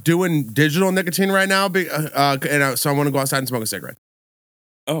not doing digital nicotine right now, so I want to go outside and smoke a cigarette.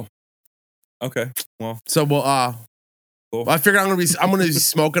 Oh, okay. Well, so we'll cool. I figured I'm gonna be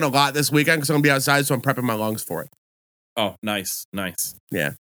smoking a lot this weekend because I'm gonna be outside, so I'm prepping my lungs for it. Oh, nice.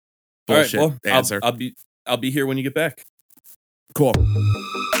 Yeah. Bullshit. All right. Well, answer. I'll be here when you get back. Cool.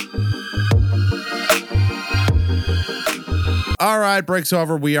 All right, break's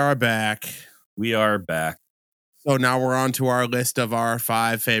over. We are back. So now we're on to our list of our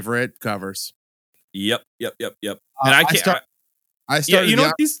 5 favorite covers. Yep. And I can't. I started. You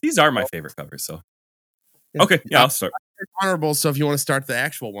know, these are my favorite covers. So, okay, yeah, I'll start. Honorable. So if you want to start the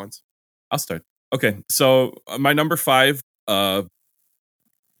actual ones, I'll start. Okay, so my number 5,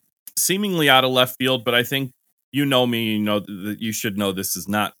 seemingly out of left field, but I think you know me. You know that you should know this is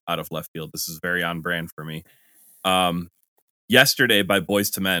not out of left field. This is very on brand for me. Yesterday by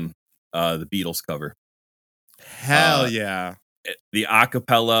Boyz II Men, the Beatles cover. Hell yeah! The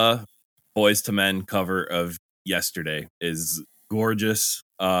acapella Boyz II Men cover of Yesterday is gorgeous.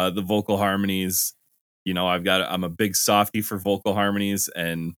 The vocal harmonies, you know, I'm a big softie for vocal harmonies,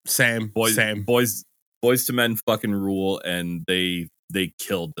 and same. Boyz Boys to Men fucking rule, and they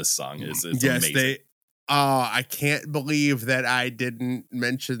killed this song. It's yes, amazing. they. I can't believe that I didn't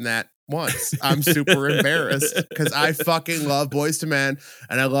mention that once. I'm super embarrassed because I fucking love Boys to Men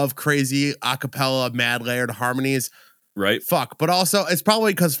and I love crazy acapella, mad layered harmonies. Right? Fuck, but also it's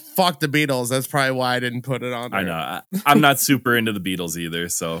probably because fuck the Beatles. That's probably why I didn't put it on there. I know. I'm not super into the Beatles either.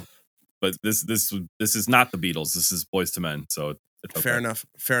 So, but this is not the Beatles. This is Boys to Men. So it's okay. Fair enough.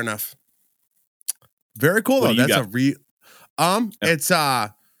 Fair enough. Very cool What though. do you That's got? Yeah. It's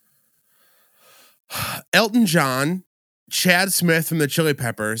Elton John, Chad Smith from the Chili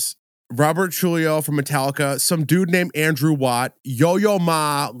Peppers, Robert Trujillo from Metallica, some dude named Andrew Watt, Yo-Yo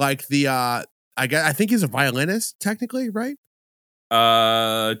Ma, like the I think he's a violinist technically, right?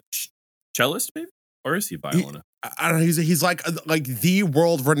 Cellist maybe, or is he a violinist? I don't know. He's like the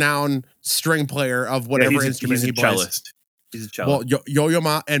world renowned string player of whatever instrument he plays. Cellist. He's a cellist. Well, Yo-Yo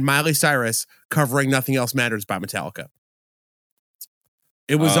Ma and Miley Cyrus covering "Nothing Else Matters" by Metallica.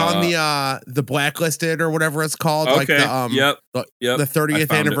 It was on the Blacklisted or whatever it's called, okay. like the the 30th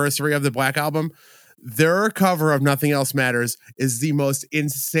anniversary of the Black Album. Their cover of "Nothing Else Matters" is the most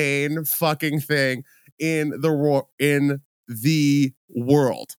insane fucking thing in the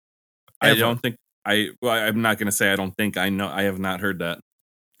world. I don't think I'm not gonna say I don't think I know. I have not heard that.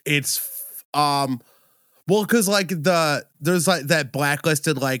 It's well, because like there's like that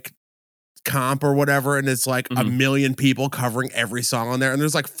Blacklisted like comp or whatever, and it's like a million people covering every song on there, and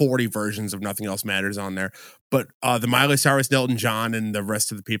there's like 40 versions of "Nothing Else Matters" on there, but the Miley Cyrus, Elton John, and the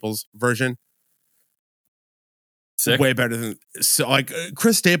rest of the people's version, sick. Way better than like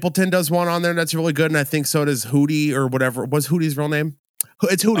Chris Stapleton does one on there that's really good, and I think so does Hootie or whatever. What's Hootie's real name?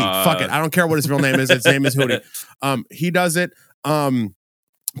 It's Hootie. Fuck it, I don't care what his real name is. His name is Hootie. He does it. A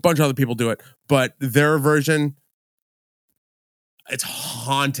bunch of other people do it, but their version, it's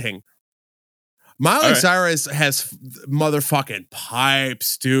haunting. Miley Cyrus has motherfucking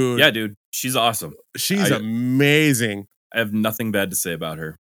pipes, dude. Yeah, dude. She's awesome. She's amazing. I have nothing bad to say about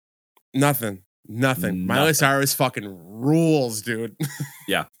her. Nothing. Miley Cyrus fucking rules, dude.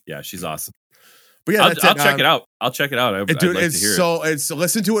 yeah, she's awesome. But yeah, I'll check it out. I'll check it out. I'd dude, like it's to hear so it's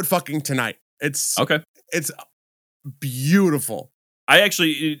listen to it fucking tonight. It's okay. It's beautiful. I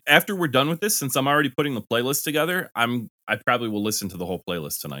actually, after we're done with this, since I'm already putting the playlist together, I probably will listen to the whole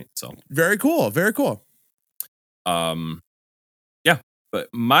playlist tonight. So very cool. Very cool. Yeah, but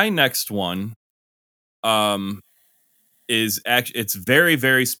my next one, is actually, it's very,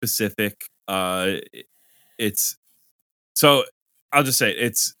 very specific. It's so I'll just say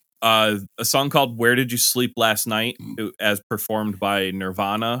it's a song called "Where Did You Sleep Last Night," as performed by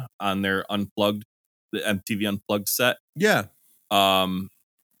Nirvana on their Unplugged, the MTV Unplugged set. Yeah.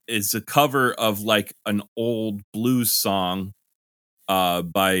 Is a cover of like an old blues song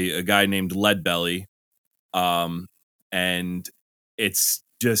by a guy named Leadbelly. And it's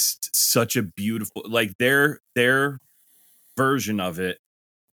just such a beautiful, like their version of it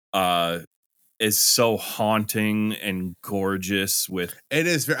is so haunting and gorgeous. With it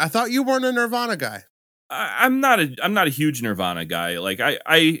is I thought you weren't a Nirvana guy. I'm not a huge Nirvana guy. Like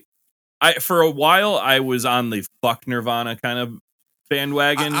I for a while I was on the fuck Nirvana kind of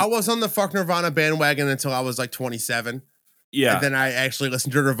bandwagon. I was on the fuck Nirvana bandwagon until I was like 27. Yeah. And then I actually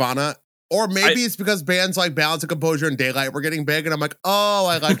listened to Nirvana. Or maybe it's because bands like Balance of Composure and Daylight were getting big, and I'm like, oh,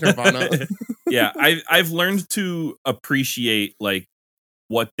 I like Nirvana. Yeah, I've learned to appreciate like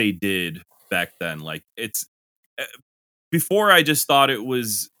what they did back then. Like it's before I just thought it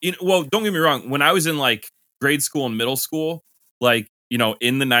was, well, don't get me wrong. When I was in like grade school and middle school, like,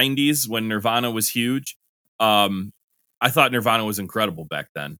 in the 90s when Nirvana was huge, I thought Nirvana was incredible back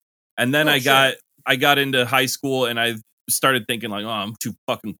then. And then I got into high school and I started thinking like, oh, I'm too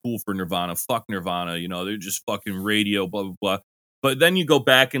fucking cool for Nirvana. Fuck Nirvana. They're just fucking radio, blah, blah, blah. But then you go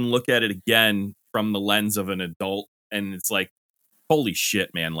back and look at it again from the lens of an adult and it's like, holy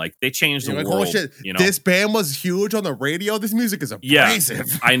shit, man. Like they changed the world. Holy shit. This band was huge on the radio. This music is abrasive.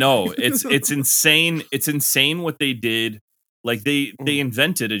 Yeah, I know. It's insane. It's insane what they did. Like they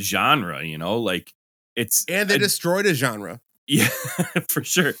invented a genre, like and they destroyed a genre. Yeah, for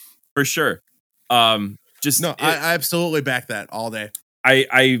sure. I absolutely back that all day.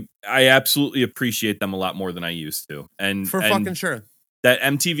 I absolutely appreciate them a lot more than I used to. And fucking sure. That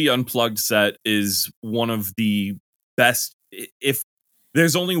MTV Unplugged set is one of the best. If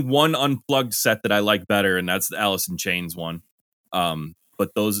there's only one Unplugged set that I like better, and that's the Alice in Chains one. But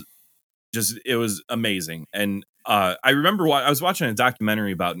those it was amazing. And I remember I was watching a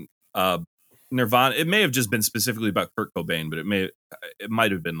documentary about Nirvana. It may have just been specifically about Kurt Cobain, but it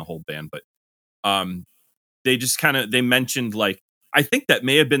might have been the whole band. But they just they mentioned like, I think that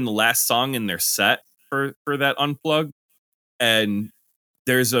may have been the last song in their set. for that unplug, and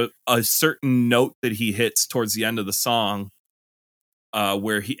there's a certain note that he hits towards the end of the song,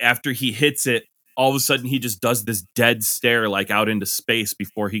 where after he hits it, all of a sudden he just does this dead stare like out into space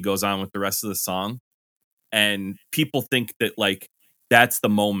before he goes on with the rest of the song, and people think that like that's the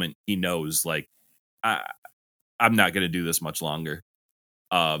moment he knows like I'm not gonna do this much longer,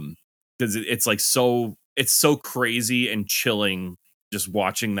 because it's like it's so crazy and chilling just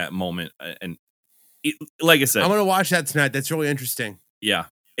watching that moment, and like I said, I'm gonna watch that tonight. That's really interesting. yeah,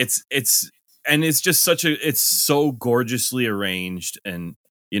 it's and it's just it's so gorgeously arranged, and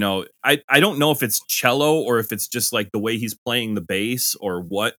I don't know if it's cello or if it's just like the way he's playing the bass or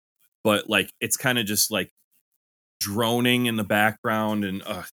what, but like it's kind of just like droning in the background, and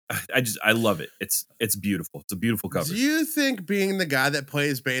I love it. It's beautiful. It's a beautiful cover. Do you think being the guy that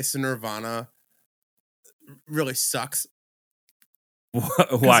plays bass in Nirvana really sucks?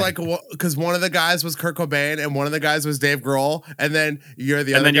 Why? Because one of the guys was Kurt Cobain and one of the guys was Dave Grohl, and then you're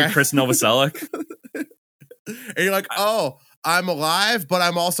the other guy. And then you're Chris Novoselic. And you're like, oh, I'm alive, but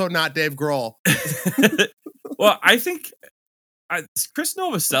I'm also not Dave Grohl. Well, I think Chris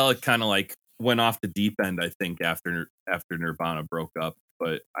Novoselic kind of like went off the deep end, I think, after Nirvana broke up,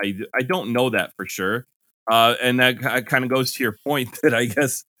 but I don't know that for sure. And that kind of goes to your point that I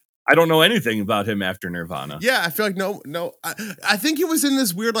guess I don't know anything about him after Nirvana. Yeah, I feel like no. I think he was in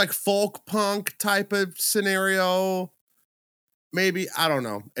this weird like folk punk type of scenario. Maybe, I don't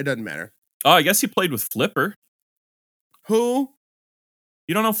know. It doesn't matter. Oh, I guess he played with Flipper. Who?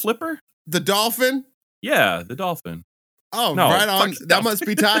 You don't know Flipper? The Dolphin? Yeah, the Dolphin. Oh, no, right on. That must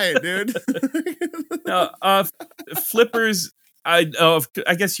be tight, dude. No, Flippers, I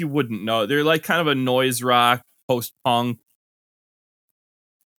guess you wouldn't know. They're like kind of a noise rock, post-punk.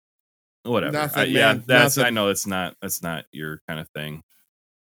 Whatever. Nothing, I know that's not your kind of thing.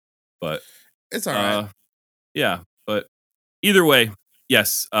 But it's all right. Yeah, but either way,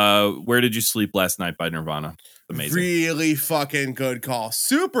 yes. Where Did You Sleep Last Night by Nirvana? Amazing. Really fucking good call.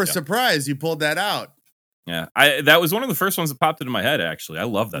 Super surprised you pulled that out. Yeah, that was one of the first ones that popped into my head, actually. I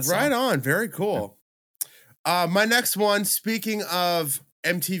love that song. Right on. Very cool. Yeah. My next one, speaking of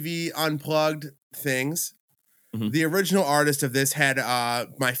MTV Unplugged things, the original artist of this had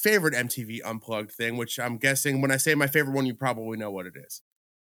my favorite MTV Unplugged thing, which I'm guessing when I say my favorite one, you probably know what it is.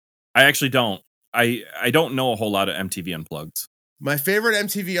 I actually don't. I don't know a whole lot of MTV Unplugged. My favorite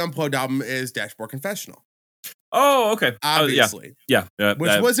MTV Unplugged album is Dashboard Confessional. Oh, okay. Obviously. Yeah.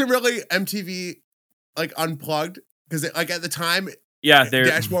 Which wasn't really MTV like Unplugged, because like at the time,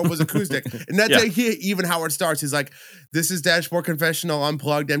 Dashboard was acoustic. And that's like even how it starts. He's like, this is Dashboard Confessional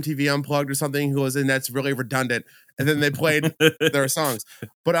Unplugged, MTV Unplugged or something. He goes, and that's really redundant. And then they played their songs.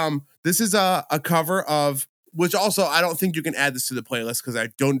 But this is a cover of, which also I don't think you can add this to the playlist because I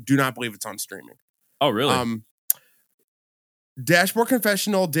do not believe it's on streaming. Oh, really? Dashboard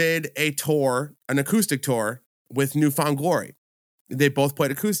Confessional did a tour, an acoustic tour with New Found Glory. They both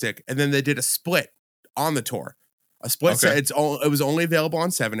played acoustic, and then they did a split on the tour. A split set. It was only available on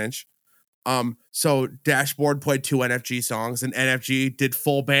 7-inch. So Dashboard played 2 NFG songs, and NFG did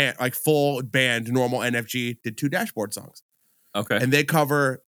full band. Normal NFG did 2 Dashboard songs. Okay. And they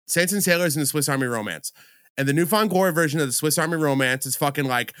cover Saints and Sailors and the Swiss Army Romance. And the New Found Glory version of the Swiss Army Romance is fucking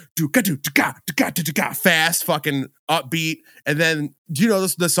like fast, fucking upbeat. And then, do you know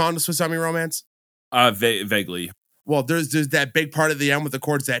the song, the Swiss Army Romance? Vaguely. Well, there's that big part at the end with the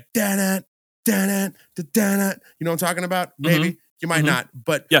chords that da-da, da-da, da-da. You know what I'm talking about? Maybe you might not,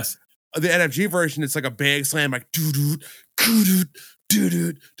 but yes, the NFG version, it's like a big slam, like doo-doo, doo-doo,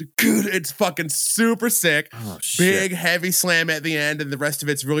 doo-doo, doo-doo. It's fucking super sick. Oh, big heavy slam at the end, and the rest of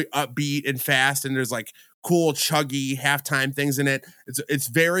it's really upbeat and fast, and there's like cool chuggy halftime things in it. It's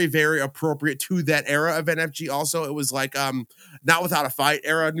very, very appropriate to that era of NFG. Also, it was like Not Without a Fight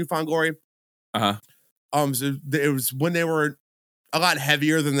era New Found Glory. So it was when they were a lot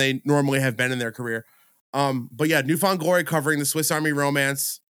heavier than they normally have been in their career. But yeah, New Found Glory covering the Swiss Army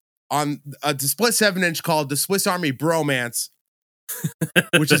Romance on a split 7-inch called the Swiss Army Bromance,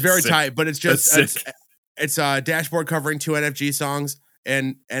 which is very tight, but it's just it's Dashboard covering 2 NFG songs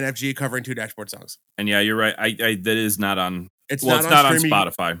and NFG covering 2 Dashboard songs. And yeah, you're right. I that is not on. It's not on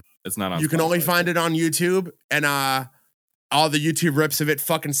Spotify. It's not on. You can only find it on YouTube, and all the YouTube rips of it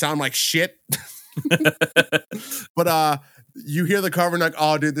fucking sound like shit. But you hear the cover and like,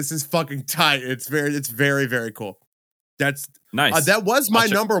 oh, dude, this is fucking tight. It's very, very cool. That's nice. That was my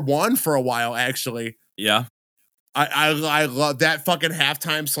number one for a while, actually. Yeah. I love that fucking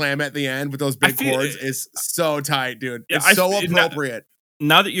halftime slam at the end with those big chords is so tight, dude. Yeah, it's so appropriate.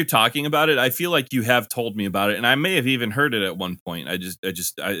 Now that you're talking about it, I feel like you have told me about it, and I may have even heard it at one point. I just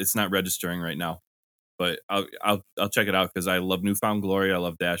it's not registering right now. but I'll check it out because I love Newfound Glory. I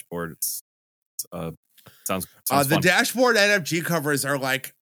love Dashboard. It's sounds The fun. Dashboard NFG covers are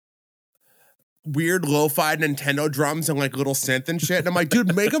like weird lo-fi Nintendo drums and like little synth and shit. And I'm like,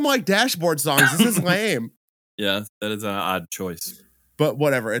 dude, make them like Dashboard songs. This is lame. Yeah, that is an odd choice. But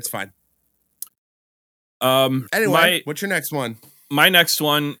whatever, it's fine. Anyway, what's your next one? My next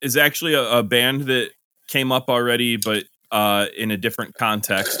one is actually a band that came up already, but in a different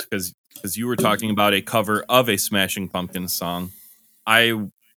context because you were talking about a cover of a Smashing Pumpkins song. I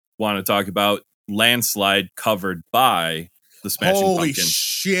want to talk about Landslide covered by the Smashing Holy Pumpkins.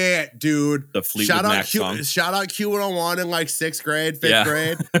 Shit, dude. The Fleetwood Mac song. Shout out Q101 in like 6th grade, 5th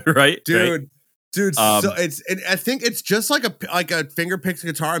grade. Right? Dude. Right. Dude, so I think it's just like a finger picks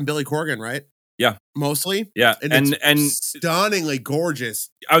guitar and Billy Corgan, right? Yeah. Mostly. Yeah. And stunningly gorgeous.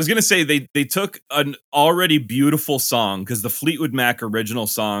 I was gonna say they took an already beautiful song because the Fleetwood Mac original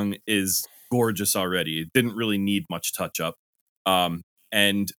song is gorgeous already. It didn't really need much touch up.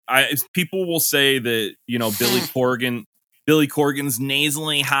 And people will say that, you know, Billy Corgan's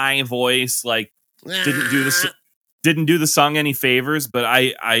nasally high voice like didn't do the song any favors, but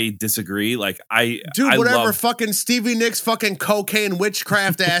I disagree. Like dude, whatever. Fucking Stevie Nicks fucking cocaine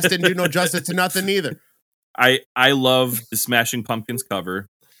witchcraft ass didn't do no justice to nothing either. I love the Smashing Pumpkins cover.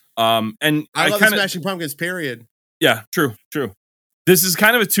 And I love the Smashing Pumpkins, period. Yeah, true. This is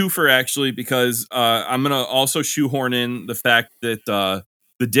kind of a twofer actually, because I'm gonna also shoehorn in the fact that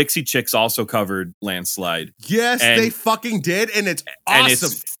the Dixie Chicks also covered Landslide. Yes, they fucking did, and it's awesome. And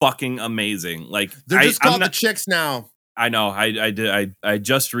it's fucking amazing. Like they're just called the Chicks now. I know. I did. I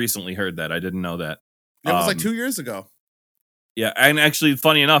just recently heard that. I didn't know that. It was like 2 years ago. Yeah, and actually,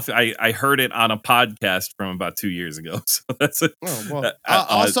 funny enough, I heard it on a podcast from about 2 years ago. So that's it. Oh, well.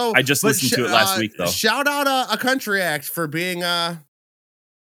 Also, I just listened to it last week, though. Shout out a country act for being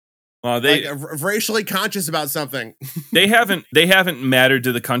they racially conscious about something. they haven't mattered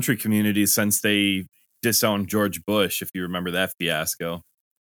to the country community since they disowned George Bush. If you remember that fiasco.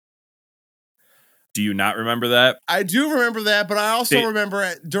 Do you not remember that? I do remember that, but I also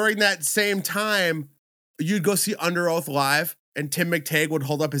remember during that same time, you'd go see Under Oath live, and Tim McTagg would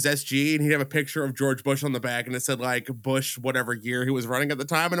hold up his SG, and he'd have a picture of George Bush on the back, and it said like Bush, whatever year he was running at the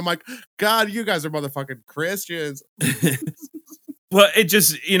time, and I'm like, God, you guys are motherfucking Christians. Well, it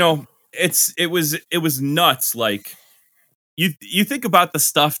just, you know, it was nuts. Like you think about the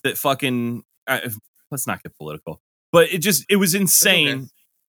stuff that fucking let's not get political, but it was insane. Okay.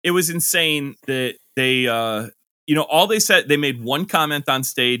 It was insane that they, you know, all they said, they made one comment on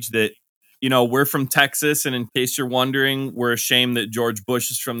stage that, you know, we're from Texas, and in case you're wondering, we're ashamed that George Bush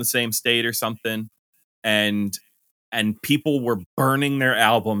is from the same state or something. And people were burning their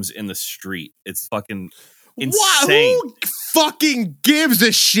albums in the street. It's fucking insane. Who fucking gives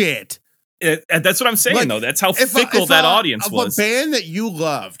a shit? That's what I'm saying, like, though. That's how fickle that audience was. A band that you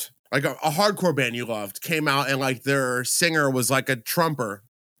loved, like a hardcore band you loved, came out and like their singer was like a trumper.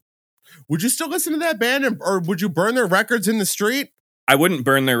 Would you still listen to that band, or would you burn their records in the street? I wouldn't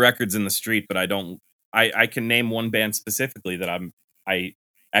burn their records in the street, but I can name one band specifically that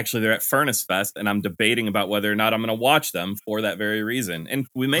actually they're at Furnace Fest, and I'm debating about whether or not I'm going to watch them for that very reason. And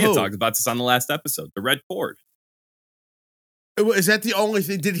we may have talked about this on the last episode, the Red Chord. Is that the only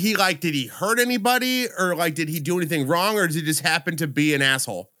thing? Did he hurt anybody, or like did he do anything wrong, or did he just happen to be an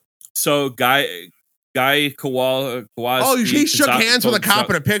asshole? So Guy Kowalski. Oh, he shook hands with a cop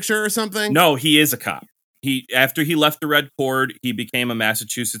in a picture or something? No, he is a cop. After he left the Red Chord, he became a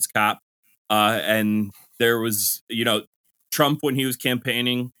Massachusetts cop. And there was, you know, Trump, when he was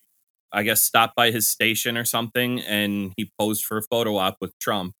campaigning, I guess stopped by his station or something, and he posed for a photo op with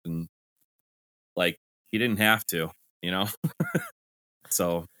Trump, and like he didn't have to, you know.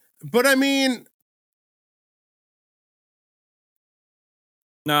 So, but I mean,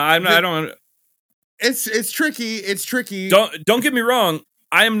 no, I don't. It's tricky. It's tricky. Don't get me wrong.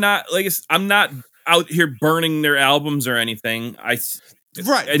 I'm not out here burning their albums or anything. I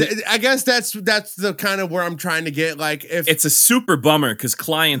guess that's the kind of where I'm trying to get. Like, if it's a super bummer because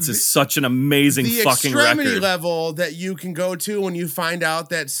Clients is such an amazing fucking record. The extremity level that you can go to when you find out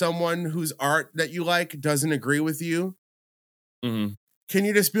that someone whose art that you like doesn't agree with you. Mm-hmm. Can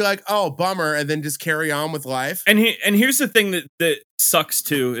you just be like, oh, bummer, and then just carry on with life? And here's the thing that sucks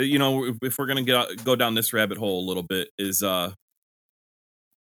too. You know, if we're gonna go down this rabbit hole a little bit, is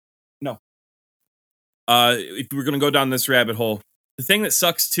if we're gonna go down this rabbit hole, the thing that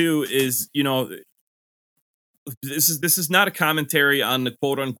sucks too is, you know, this is not a commentary on the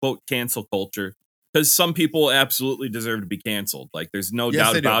quote unquote cancel culture, because some people absolutely deserve to be canceled. Like, there's no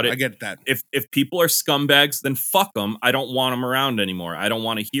doubt about it. I get that. If people are scumbags, then fuck them. I don't want them around anymore. I don't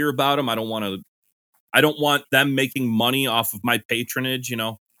want to hear about them. I don't want to I don't want them making money off of my patronage, you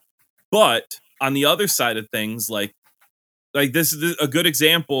know. But on the other side of things, like this is a good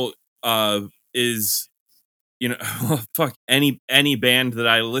example. Is you know, fuck any band that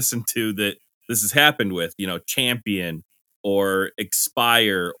I listen to that this has happened with, you know, Champion or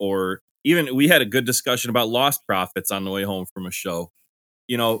Expire, or even we had a good discussion about Lost Prophets on the way home from a show.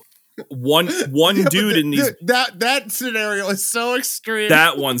 You know, one Yeah, dude in these that scenario is so extreme.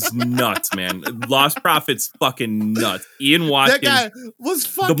 that one's nuts, man. Lost Prophets fucking nuts. Ian Watkins. That guy was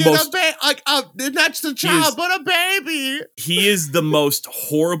fucking a baby, like not just a child, but a baby. He is the most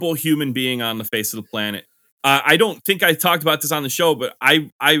horrible human being on the face of the planet. I don't think I talked about this on the show, but I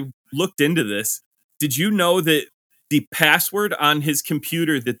looked into this. Did you know that the password on his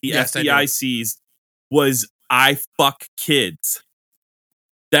computer that the FBI seized was "I fuck kids"?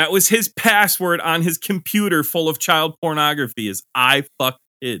 That was his password on his computer full of child pornography, is "I fuck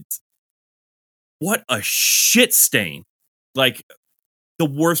kids." What a shit stain. Like, the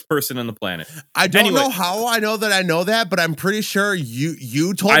worst person on the planet. I don't know how I know that, but I'm pretty sure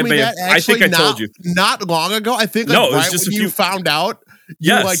you told me that. Actually, I think I told you not long ago. I think no, right it was just when you found out.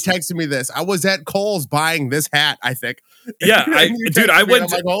 You like texted me this. I was at Kohl's buying this hat, I think. Yeah, I went. I'm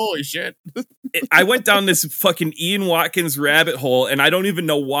like, holy shit! I went down this fucking Ian Watkins rabbit hole, and I don't even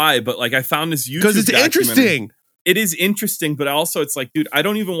know why, but like I found this YouTube because it's interesting. It is interesting, but also it's like, dude, I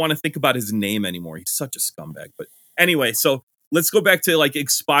don't even want to think about his name anymore. He's such a scumbag. But anyway, so let's go back to like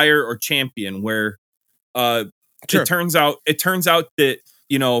Expire or Champion, where it turns out that,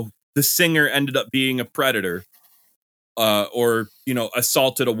 you know, the singer ended up being a predator. Or, you know,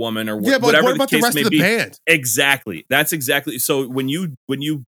 assaulted a woman or whatever. But what the about case the rest may of the be. band? Exactly. That's exactly. So when you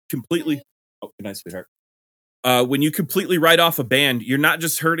completely, good night, sweetheart. When you completely write off a band, you're not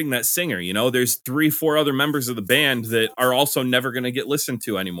just hurting that singer. You know, there's 3-4 other members of the band that are also never going to get listened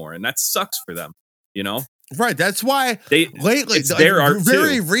to anymore, and that sucks for them. You know, right? That's why lately, it's their art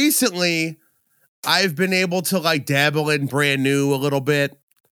very too. Recently, I've been able to like dabble in Brand New a little bit.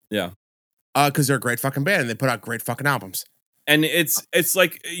 Yeah. Because they're a great fucking band and they put out great fucking albums. And it's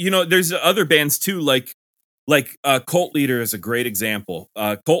like, you know, there's other bands too, like Cult Leader is a great example.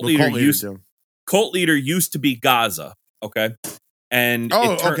 Cult Leader used to be Gaza, okay? And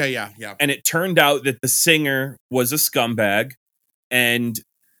and it turned out that the singer was a scumbag, and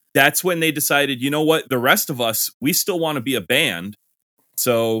that's when they decided, you know what, the rest of us, we still want to be a band,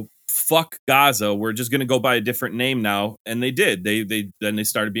 so fuck Gaza, we're just gonna go by a different name now. And they did. Then they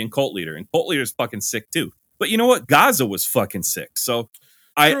started being Cult Leader, and Cult Leader's fucking sick too. But you know what? Gaza was fucking sick. So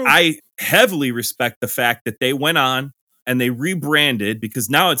I heavily respect the fact that they went on and they rebranded, because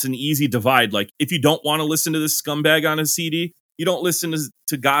now it's an easy divide. Like, if you don't want to listen to this scumbag on a CD, you don't listen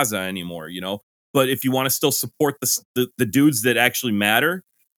to Gaza anymore, you know. But if you want to still support the dudes that actually matter,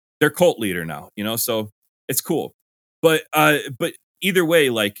 they're Cult Leader now, you know. So it's cool. But either way,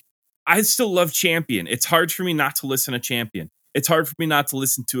 like, I still love Champion. It's hard for me not to listen to Champion. It's hard for me not to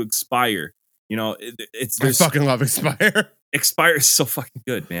listen to Expire. You know, I fucking love Expire. Expire is so fucking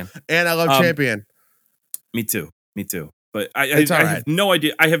good, man. And I love Champion. Me too. But I have no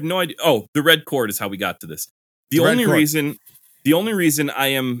idea. Oh, the Red Chord is how we got to this. The only reason I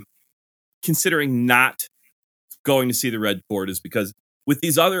am considering not going to see the Red Chord is because with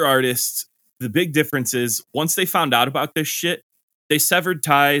these other artists, the big difference is once they found out about this shit, they severed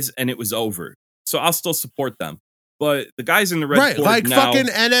ties and it was over. So I'll still support them. But the guys in the Red Chord like now, fucking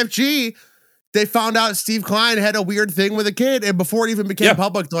NFG, they found out Steve Klein had a weird thing with a kid, and before it even became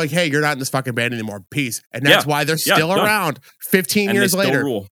public, they're like, hey, you're not in this fucking band anymore. Peace. And that's why they're still around 15 years later.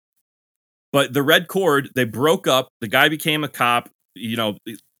 Rule. But the Red Chord, they broke up. The guy became a cop, you know,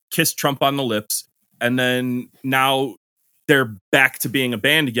 kissed Trump on the lips. And then now they're back to being a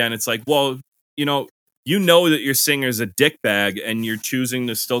band again. It's like, well, you know that your singer's a dickbag and you're choosing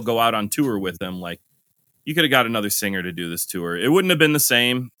to still go out on tour with them. Like, you could have got another singer to do this tour. It wouldn't have been the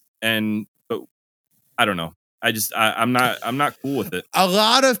same. But I don't know. I'm not cool with it. A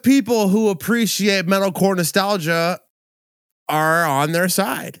lot of people who appreciate metalcore nostalgia are on their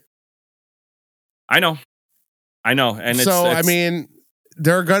side. I know. And so, I mean,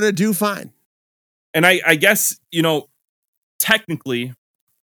 they're going to do fine. And I guess, you know, technically,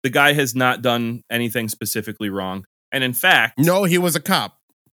 the guy has not done anything specifically wrong. And in fact... No, he was a cop.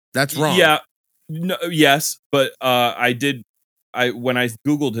 That's wrong. Yeah. No, yes. But when I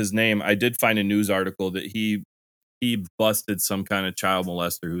Googled his name, I did find a news article that he busted some kind of child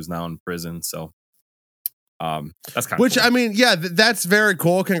molester who's now in prison. So that's kind of cool. I mean, yeah, that's very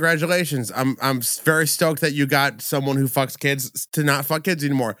cool. Congratulations. I'm very stoked that you got someone who fucks kids to not fuck kids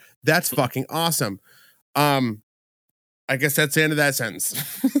anymore. That's fucking awesome. I guess that's the end of that sentence.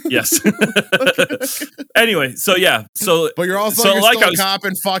 Yes. Anyway, so yeah, But you're also so like still I a was cop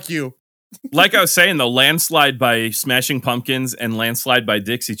and fuck you. like I was saying, the Landslide by Smashing Pumpkins and Landslide by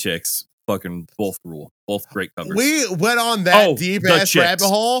Dixie Chicks, fucking both rule, both great covers. We went on that deep the ass Chicks. rabbit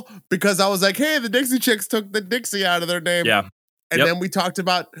hole because I was like, hey, the Dixie Chicks took the Dixie out of their name. Yeah, And Yep. then we talked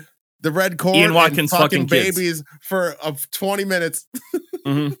about the red cord Ian Watkins' and fucking fucking kids. babies for 20 minutes.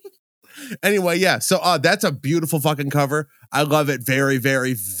 Mhm. Anyway, yeah. So that's a beautiful fucking cover. I love it very,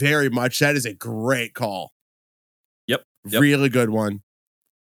 very, very much. That is a great call. Yep. Really good one.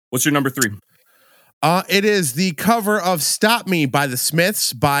 What's your number 3? It is the cover of Stop Me by the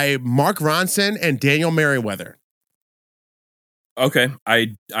Smiths by Mark Ronson and Daniel Merriweather. Okay,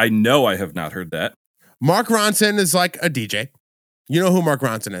 I know I have not heard that. Mark Ronson is like a DJ. You know who Mark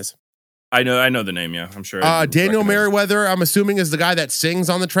Ronson is? I know the name. Yeah, I'm sure. I Daniel recognize it. Merriweather, I'm assuming, is the guy that sings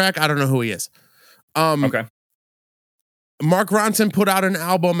on the track. I don't know who he is. Okay. Mark Ronson put out an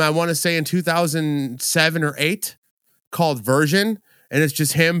album, I want to say in 2007 or 8, called Version. And it's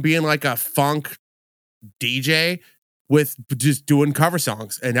just him being like a funk DJ with just doing cover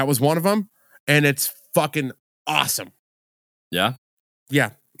songs. And that was one of them. And it's fucking awesome. Yeah. Yeah.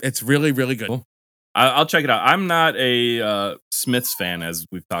 It's really, really good. Cool. I'll check it out. I'm not a Smiths fan, as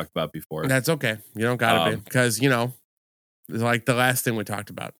we've talked about before. That's okay. You don't gotta be. Because, it's like the last thing we talked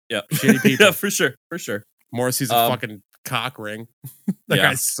about. Yeah. Shitty people. Yeah, for sure. Morrissey's a fucking cock ring. That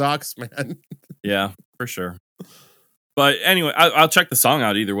guy sucks, man. Yeah, for sure. But anyway, I'll check the song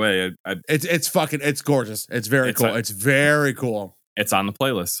out either way. It's gorgeous. It's very cool. It's very cool. It's on the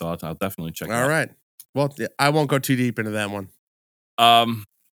playlist, so I'll definitely check it out. All right. Well, I won't go too deep into that one.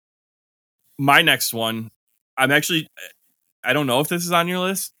 My next one, I don't know if this is on your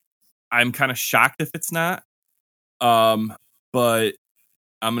list. I'm kind of shocked if it's not. But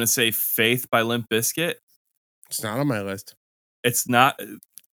I'm gonna say Faith by Limp Bizkit. It's not on my list. It's not.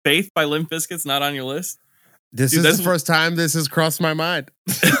 Faith by Limp Bizkit's not on your list? This is the first time this has crossed my mind.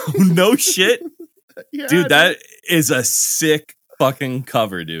 No shit. Yeah, dude, that is a sick fucking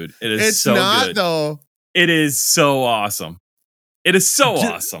cover, dude. It is so good. It's not, though. It is so awesome. It is so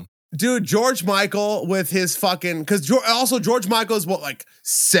awesome. Dude, George Michael with his fucking... Because also George Michael is what, like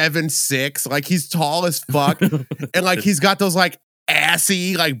 7'6"? Like, he's tall as fuck. And, like, he's got those, like,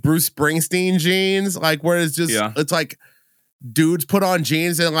 assy, like, Bruce Springsteen jeans. Like, where it's just... Yeah. It's like dudes put on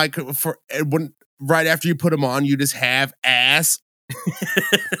jeans and, like, right after you put them on, you just have ass. You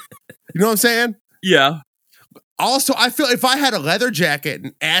know what I'm saying? Yeah. Also, I feel if I had a leather jacket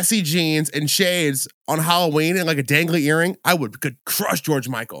and assy jeans and shades on Halloween and like a dangly earring, could crush George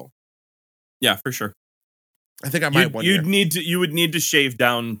Michael. Yeah, for sure. I think I might. You would need to shave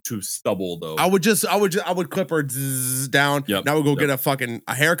down to stubble though. I would clip her down. Yep. Now we go get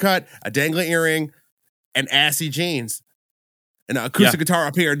a haircut, a dangly earring, and assy jeans, and an acoustic guitar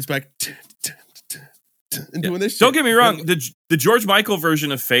up here, and just like and doing this shit. Don't get me wrong, the George Michael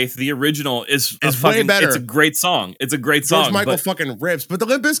version of Faith, the original, is way better. It's a great song. It's a great song. George Michael fucking rips, but the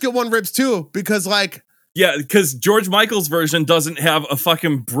Limp Bizkit one rips too because like. Yeah, because George Michael's version doesn't have a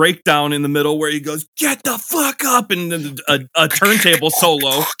fucking breakdown in the middle where he goes, "Get the fuck up," and a turntable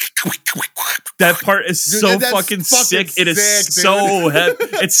solo. That part is so fucking sick. It is so heavy.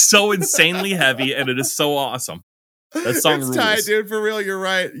 It's so insanely heavy, and it is so awesome. That song rules. Tight, dude. For real, you're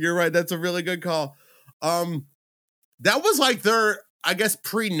right. That's a really good call. That was like their, I guess,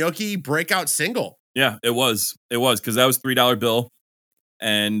 pre-Nookie breakout single. Yeah, it was because that was $3 Bill,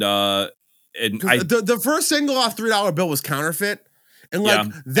 and the first single off $3 Bill was Counterfeit, and like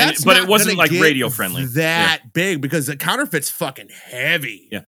but it wasn't like radio friendly big because the Counterfeit's fucking heavy.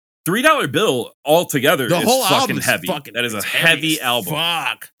 Yeah, $3 Bill altogether. The whole fucking album heavy. That is a heavy album.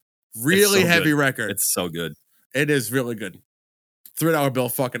 Fuck, really heavy record. It's so good. It is really good. $3 Bill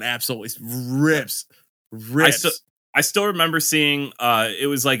fucking absolutely rips. I still remember seeing it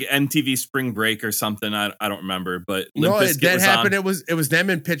was like MTV Spring Break or something. I don't remember, but Limp Bizkit was happened. On. It was them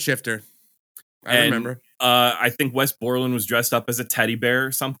and Pitch Shifter. I remember. I think Wes Borland was dressed up as a teddy bear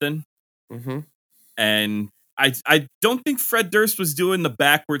or something. Mm-hmm. And I don't think Fred Durst was doing the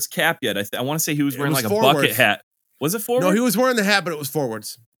backwards cap yet. I want to say he was wearing like forwards. A bucket hat. Was it forward? No, he was wearing the hat, but it was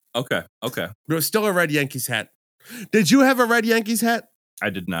forwards. Okay. But it was still a red Yankees hat. Did you have a red Yankees hat? I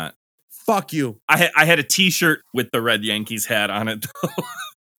did not. Fuck you. I had a T-shirt with the red Yankees hat on it.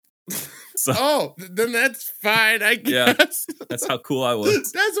 So, then that's fine, I guess. Yeah, that's how cool I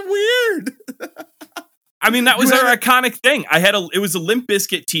was. That's weird. I mean, that was our iconic thing. It was a Limp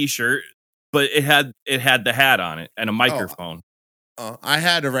Bizkit T-shirt, but it had the hat on it and a microphone. I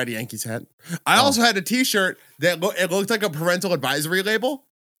had a red Yankees hat. I also had a T-shirt that it looked like a parental advisory label,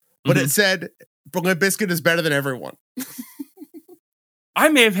 but it said Limp Bizkit is better than everyone. I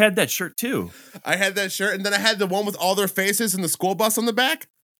may have had that shirt too. I had that shirt, and then I had the one with all their faces and the school bus on the back.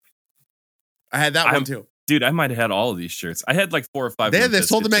 I had that one too. Dude, I might have had all of these shirts. I had like 4 or 5. They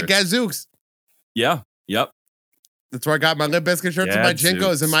sold them at Gadzooks. Yeah. Yep. That's where I got my Limp Bizkit shirts and my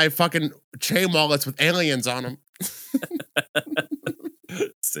Jinkos and my fucking chain wallets with aliens on them.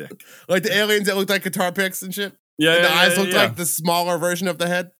 Sick. Like the aliens that looked like guitar picks and shit. Yeah. And the eyes looked like the smaller version of the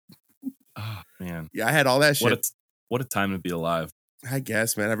head. Oh, man. Yeah, I had all that shit. What a time to be alive. I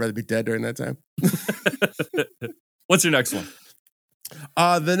guess, man. I'd rather be dead during that time. What's your next one?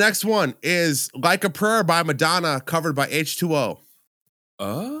 The next one is Like a Prayer by Madonna, covered by H2O.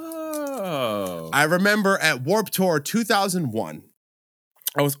 Oh. I remember at Warped Tour 2001,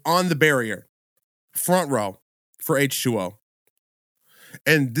 I was on the barrier, front row for H2O.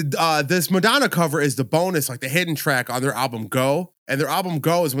 And this Madonna cover is the bonus, like the hidden track on their album Go. And their album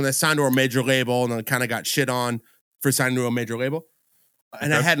Go is when they signed to a major label and then kind of got shit on for signing to a major label.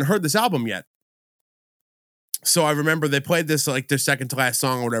 And I hadn't heard this album yet. So I remember they played this like their second to last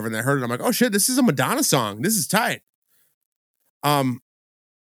song or whatever, and I heard it. I'm like, oh shit, this is a Madonna song. This is tight.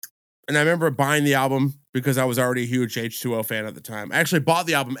 And I remember buying the album because I was already a huge H2O fan at the time. I actually bought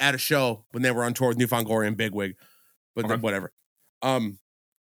the album at a show when they were on tour with Newfound Glory and Bigwig, but then whatever. And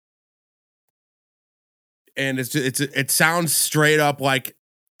it sounds straight up like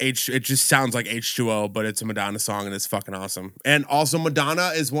it just sounds like H2O, but it's a Madonna song and it's fucking awesome. And also Madonna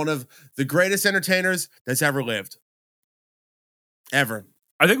is one of the greatest entertainers that's ever lived. Ever.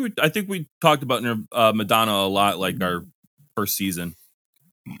 I think we talked about Madonna a lot, like our first season.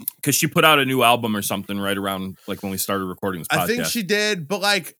 Because she put out a new album or something right around like when we started recording this podcast. I think she did, but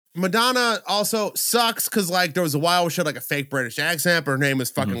like Madonna also sucks because like there was a while where she had like a fake British accent, but her name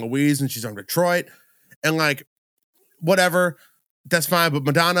is fucking Louise and she's from Detroit. And like whatever, that's fine. But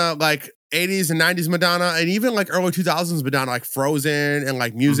Madonna, like 80s and 90s Madonna, and even like early 2000s Madonna, like Frozen and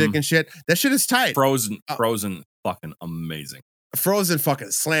like music and shit, that shit is tight. Frozen fucking amazing. Frozen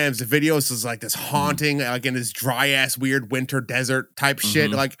fucking slams. The videos is like this haunting, like in this dry ass weird winter desert type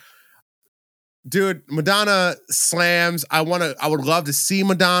shit. Like, dude, Madonna slams. I would love to see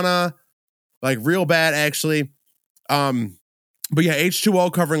Madonna, like real bad actually. But yeah,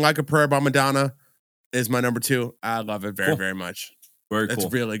 H2O covering Like a Prayer by Madonna is my number 2. I love it very, very much. Very cool.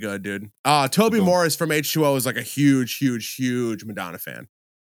 It's really good, dude. Toby Morris from H2O is like a huge, huge, huge Madonna fan.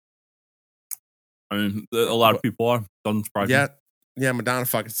 I mean, a lot of people are. Doesn't surprise me. Yeah, Madonna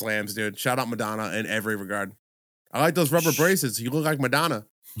fucking slams, dude. Shout out Madonna in every regard. I like those rubber braces. You look like Madonna.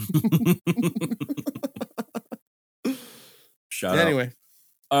 Shout out. Anyway.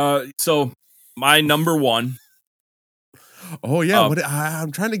 So my number 1. Oh yeah,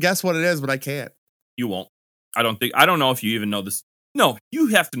 I'm trying to guess what it is, but I can't. You won't. I don't know if you even know this. No, you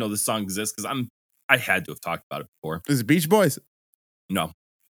have to know this song exists because I had to have talked about it before. Is it Beach Boys? No.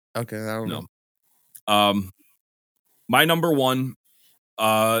 Okay, I don't know. My number 1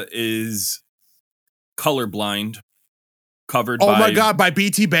 is Colorblind, covered by... Oh my God, by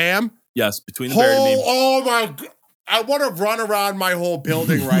BT Bam? Yes, Between the Buried and Me. Oh my God. I want to run around my whole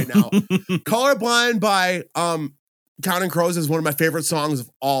building right now. Colorblind by Counting Crows is one of my favorite songs of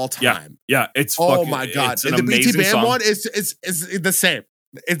all time. Yeah, it's my God. It's an and the amazing BT Bam song. one is the same.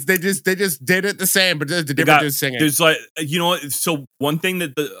 They just did it the same, but the different dudes singing. There's like, you know what? So one thing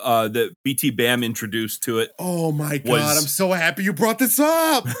that that BT Bam introduced to it. Oh my God, I'm so happy you brought this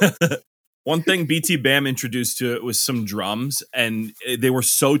up. One thing BT Bam introduced to it was some drums, and they were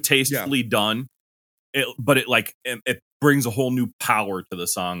so tastefully done. But it brings a whole new power to the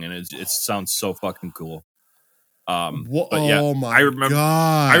song, and it sounds so fucking cool. But yeah, oh my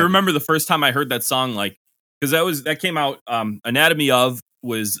God. I remember the first time I heard that song, like, because that came out. Anatomy of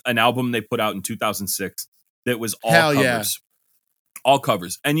was an album they put out in 2006 that was all covers. All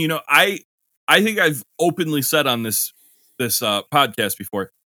covers. And you know, I think I've openly said on this podcast before,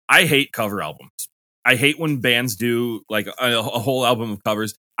 I hate cover albums. I hate when bands do like a whole album of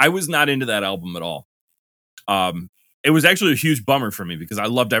covers. I was not into that album at all. It was actually a huge bummer for me because I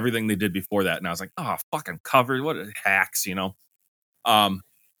loved everything they did before that, and I was like, oh, fucking cover, what hacks, you know.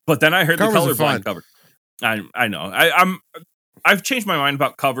 But then I heard the Colorblind cover. I know. I've changed my mind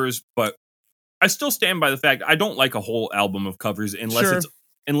about covers, but I still stand by the fact I don't like a whole album of covers unless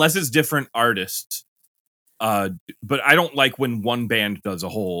it's different artists. But I don't like when one band does a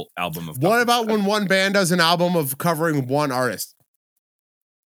whole album of covers. What about when one band does an album of covering one artist?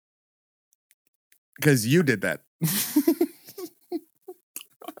 Because you did that.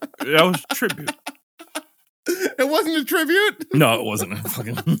 That was a tribute. It wasn't a tribute? No, it wasn't.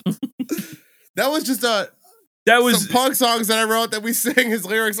 Fucking. That was just a That was some punk songs that I wrote that we sing his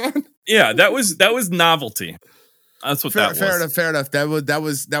lyrics on. yeah. That was novelty. That's what that was. Fair enough.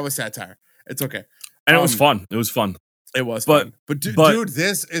 That was satire. It's okay. And it was fun. It was fun. It was fun. But dude,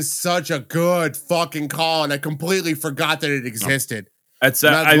 this is such a good fucking call, and I completely forgot that it existed. That's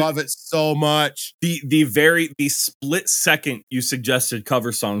I love it so much. The split second you suggested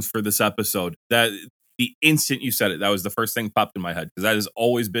cover songs for this episode, that the instant you said it, that was the first thing popped in my head, because that has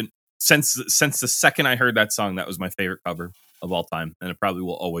always been since the second I heard that song, that was my favorite cover of all time, and it probably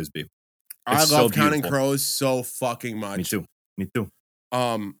will always be. I love Counting Crows so fucking much. Me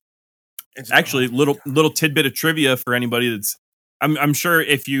too. Actually, little tidbit of trivia for anybody that's I'm sure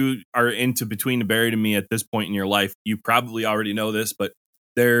if you are into Between the Buried and Me at this point in your life, you probably already know this, but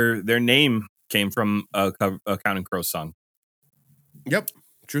their name came from a Counting Crows song. Yep,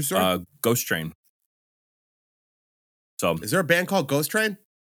 true story. Ghost Train. So, is there a band called Ghost Train?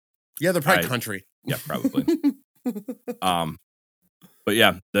 Yeah, they're probably country. Yeah, probably. But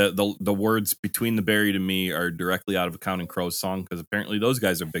yeah, the words Between the Buried and Me are directly out of a Counting Crows song, because apparently those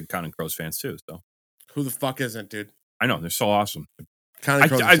guys are big Counting Crows fans too. So, who the fuck isn't, dude? I know, they're so awesome. Counting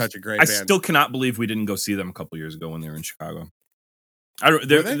Crows is such a great band. I still cannot believe we didn't go see them a couple years ago when they were in Chicago.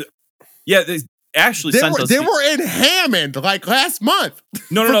 Yeah, they actually sent us. They were in Hammond like last month.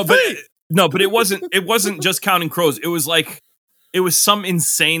 No, but it wasn't just Counting Crows. It was some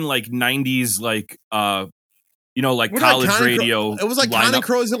insane like 90s like like college radio. It was like lineup. Counting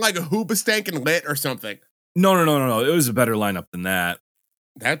Crows and like a Hoobastank and Lit or something. No. It was a better lineup than that.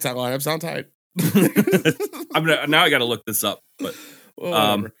 That's how lineup sound tight. Now I got to look this up. But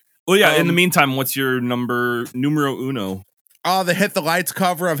in the meantime, what's your numero uno? Oh, the Hit the Lights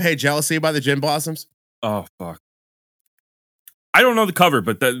cover of Hey Jealousy by the Gin Blossoms. Oh fuck. I don't know the cover,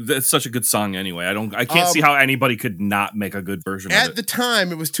 but that's such a good song anyway. I can't see how anybody could not make a good version of it. At the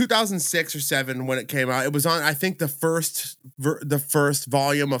time, it was 2006 or 7 when it came out. It was on, I think, the first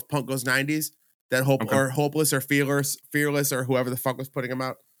volume of Punk Goes 90s. That or Hopeless or Fearless or whoever the fuck was putting them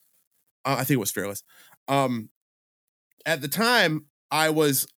out. I think it was Fearless. At the time, I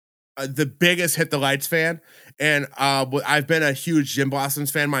was the biggest Hit the Lights fan, and I've been a huge Gin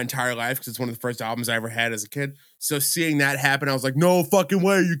Blossoms fan my entire life because it's one of the first albums I ever had as a kid. So seeing that happen, I was like, no fucking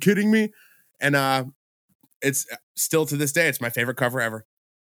way, are you kidding me? And it's still to this day, it's my favorite cover ever.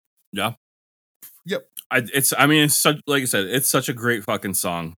 Yeah. Yep. It's such, like I said, it's such a great fucking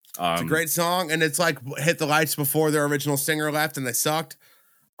song. It's a great song, and it's like Hit the Lights before their original singer left and they sucked.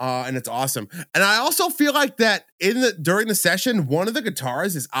 And it's awesome. And I also feel like that during the session, one of the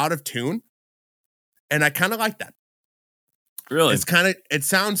guitars is out of tune. And I kind of like that. Really? It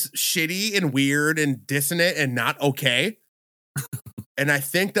sounds shitty and weird and dissonant and not okay. And I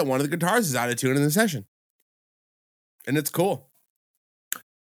think that one of the guitars is out of tune in the session. And it's cool.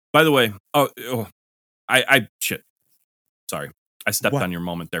 By the way, shit. Sorry. I stepped on your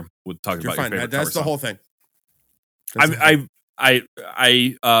moment there with talking about your favorite That's the whole thing. I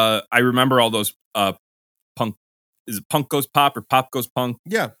remember all those punk. Is it Punk Goes Pop or Pop Goes Punk?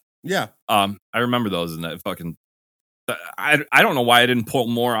 Yeah. I remember those, and that fucking. I don't know why I didn't pull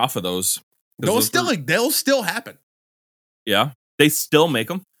more off of those. They'll still happen. Yeah, they still make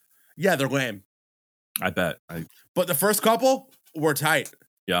them. Yeah, they're lame. I bet. But the first couple were tight.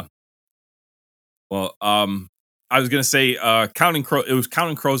 Yeah. Well, I was gonna say Counting Crows. It was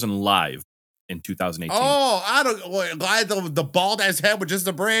Counting Crows and Live in 2018. Oh, I don't Live the bald ass head with just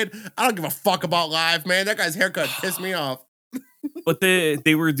a braid. I don't give a fuck about Live, man. That guy's haircut pissed me off. But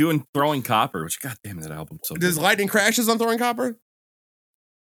they were doing Throwing Copper, which goddamn that album so. Does Lightning Crashes on Throwing Copper?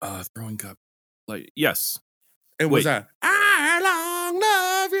 Throwing Copper, like yes. It was I long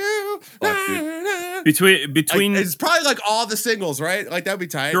love you. Between it's probably like all the singles, right? Like that'd be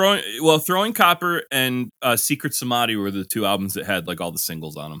tight. Throwing Copper and Secret Samadhi were the two albums that had like all the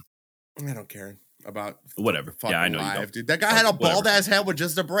singles on them. I don't care about whatever. Yeah, I know Live, you don't. dude. That guy had a bald ass head with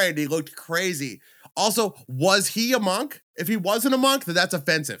just a braid. He looked crazy. Also, was he a monk? If he wasn't a monk, then that's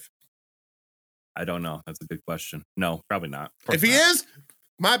offensive. I don't know. That's a good question. No, probably not. If he is,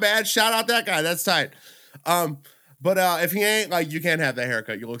 my bad. Shout out that guy. That's tight. But if he ain't, like, you can't have that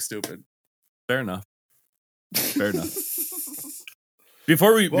haircut. You look stupid. Fair enough.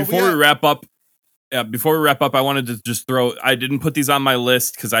 Before we wrap up, I wanted to just I didn't put these on my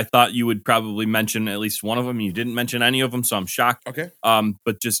list because I thought you would probably mention at least one of them. You didn't mention any of them, so I'm shocked. Okay.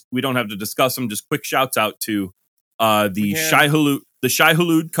 But just, we don't have to discuss them. Just quick shouts out to the Shai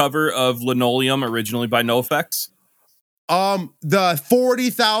Hulud cover of Linoleum, originally by NoFX. The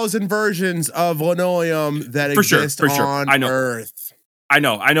 40,000 versions of Linoleum that exist on Earth. I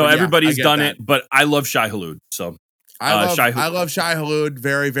know. Everybody's done it, but I love Shai Hulud. So I love Shai Hulud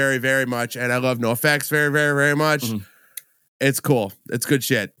very, very, very much, and I love NoFX very, very, very much. Mhm. It's cool. It's good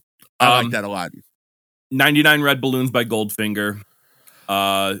shit. I like that a lot. 99 Red Balloons by Goldfinger.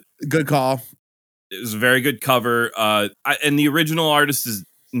 Good call. It was a very good cover. And the original artist is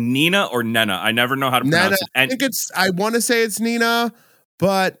Nina or Nena. I never know how to pronounce it. And I want to say it's Nina,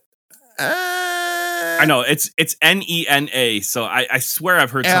 but I know it's Nena. So I swear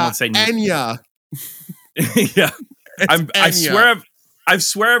I've heard someone say Enya. Yeah, I Enya.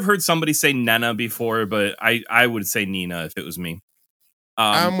 swear I've heard somebody say Nena before, but I would say Nina if it was me.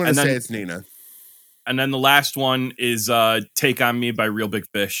 I'm gonna say it's Nina. And then the last one is "Take on Me" by Real Big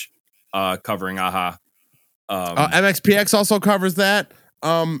Fish, covering Aha. MXPX also covers that.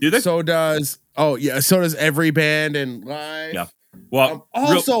 Do they? So does every band and live. Yeah. Well,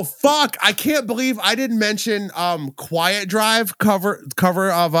 also, fuck! I can't believe I didn't mention Quiet Drive cover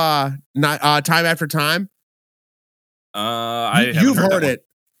of Time After Time. You've heard it.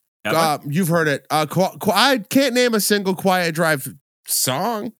 You've heard it. I can't name a single Quiet Drive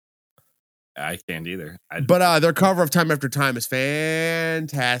song. I can't either. But their cover of Time After Time is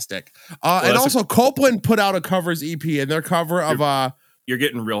fantastic. And also, Copeland put out a covers EP, and their cover of You're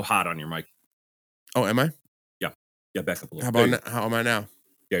getting real hot on your mic. Oh, am I? Yeah, back up a little. How am I now?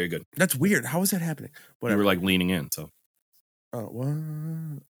 Yeah, you're good. That's weird. How is that happening? Whatever. You were like leaning in, so. Oh, what?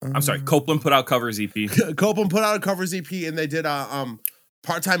 I'm sorry. Copeland put out covers EP. Copeland put out a covers EP, and they did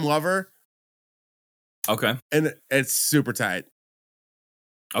Part-Time Lover. Okay. And it's super tight.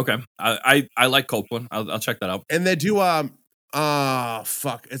 Okay. I like Copeland. I'll check that out. And they do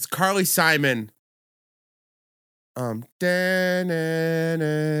fuck. It's Carly Simon. I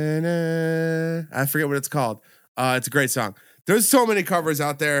forget what it's called. It's a great song. There's so many covers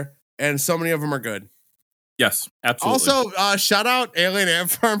out there, and so many of them are good. Yes, absolutely. Also, shout out Alien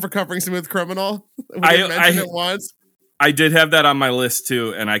Ant Farm for covering Smooth Criminal. We mentioned it once. I did have that on my list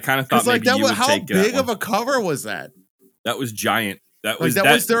too, and I kind of thought maybe you would take it. How big of a cover was that? That was giant. That was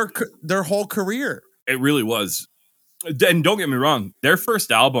their whole career. It really was. And don't get me wrong, their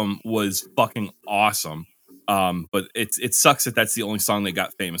first album was fucking awesome. But it sucks that that's the only song they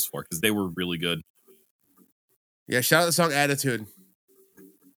got famous for because they were really good. Yeah, shout out the song "Attitude."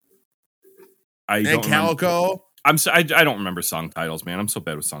 And Calico. I don't remember song titles, man. I'm so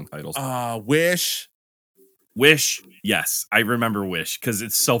bad with song titles. Wish. Yes, I remember Wish because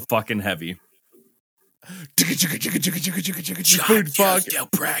it's so fucking heavy. Food fuck. Still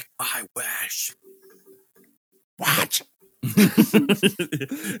break my wish. Watch.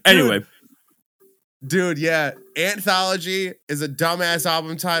 Anyway. Dude, yeah. Anthology is a dumbass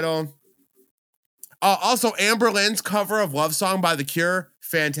album title. Also, Amber Lynn's cover of Love Song by The Cure,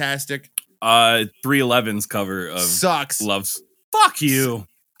 fantastic. 311's cover of sucks. Loves. Fuck you.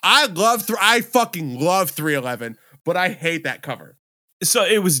 I fucking love 311, but I hate that cover. So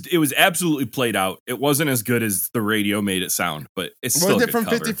it was absolutely played out. It wasn't as good as the radio made it sound, but it's still wasn't a good it from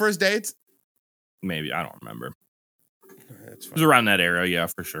cover. 50 First Dates? Maybe, I don't remember. It was around that era, yeah,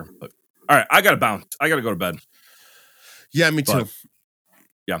 for sure. But all right, I gotta bounce. I gotta go to bed. Yeah, me too.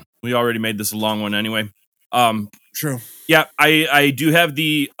 Yeah, we already made this a long one anyway. True. Yeah, I do have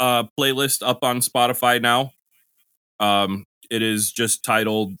the playlist up on Spotify now. It is just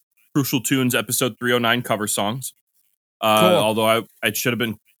titled Crucial Tunes Episode 309 Cover Songs. Cool. Although it should have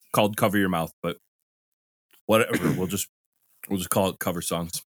been called Cover Your Mouth, but whatever. we'll just call it Cover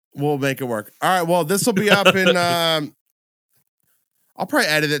Songs. We'll make it work. All right. Well, this will be up in. I'll probably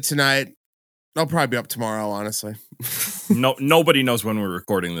edit it tonight. I'll probably be up tomorrow, honestly. Nobody knows when we're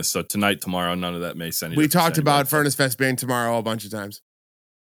recording this, so tonight, tomorrow, none of that makes sense. We talked about Furnace Fest being tomorrow a bunch of times.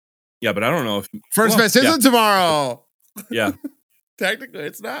 Yeah, but I don't know if Furnace Fest isn't tomorrow. Yeah, technically,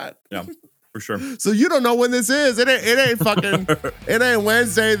 it's not. Yeah, for sure. So you don't know when this is. It ain't fucking. It ain't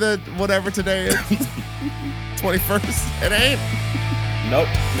Wednesday. Whatever today is. 21st. It ain't. Nope.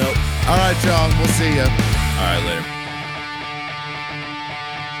 All right, y'all. We'll see you. All right, later.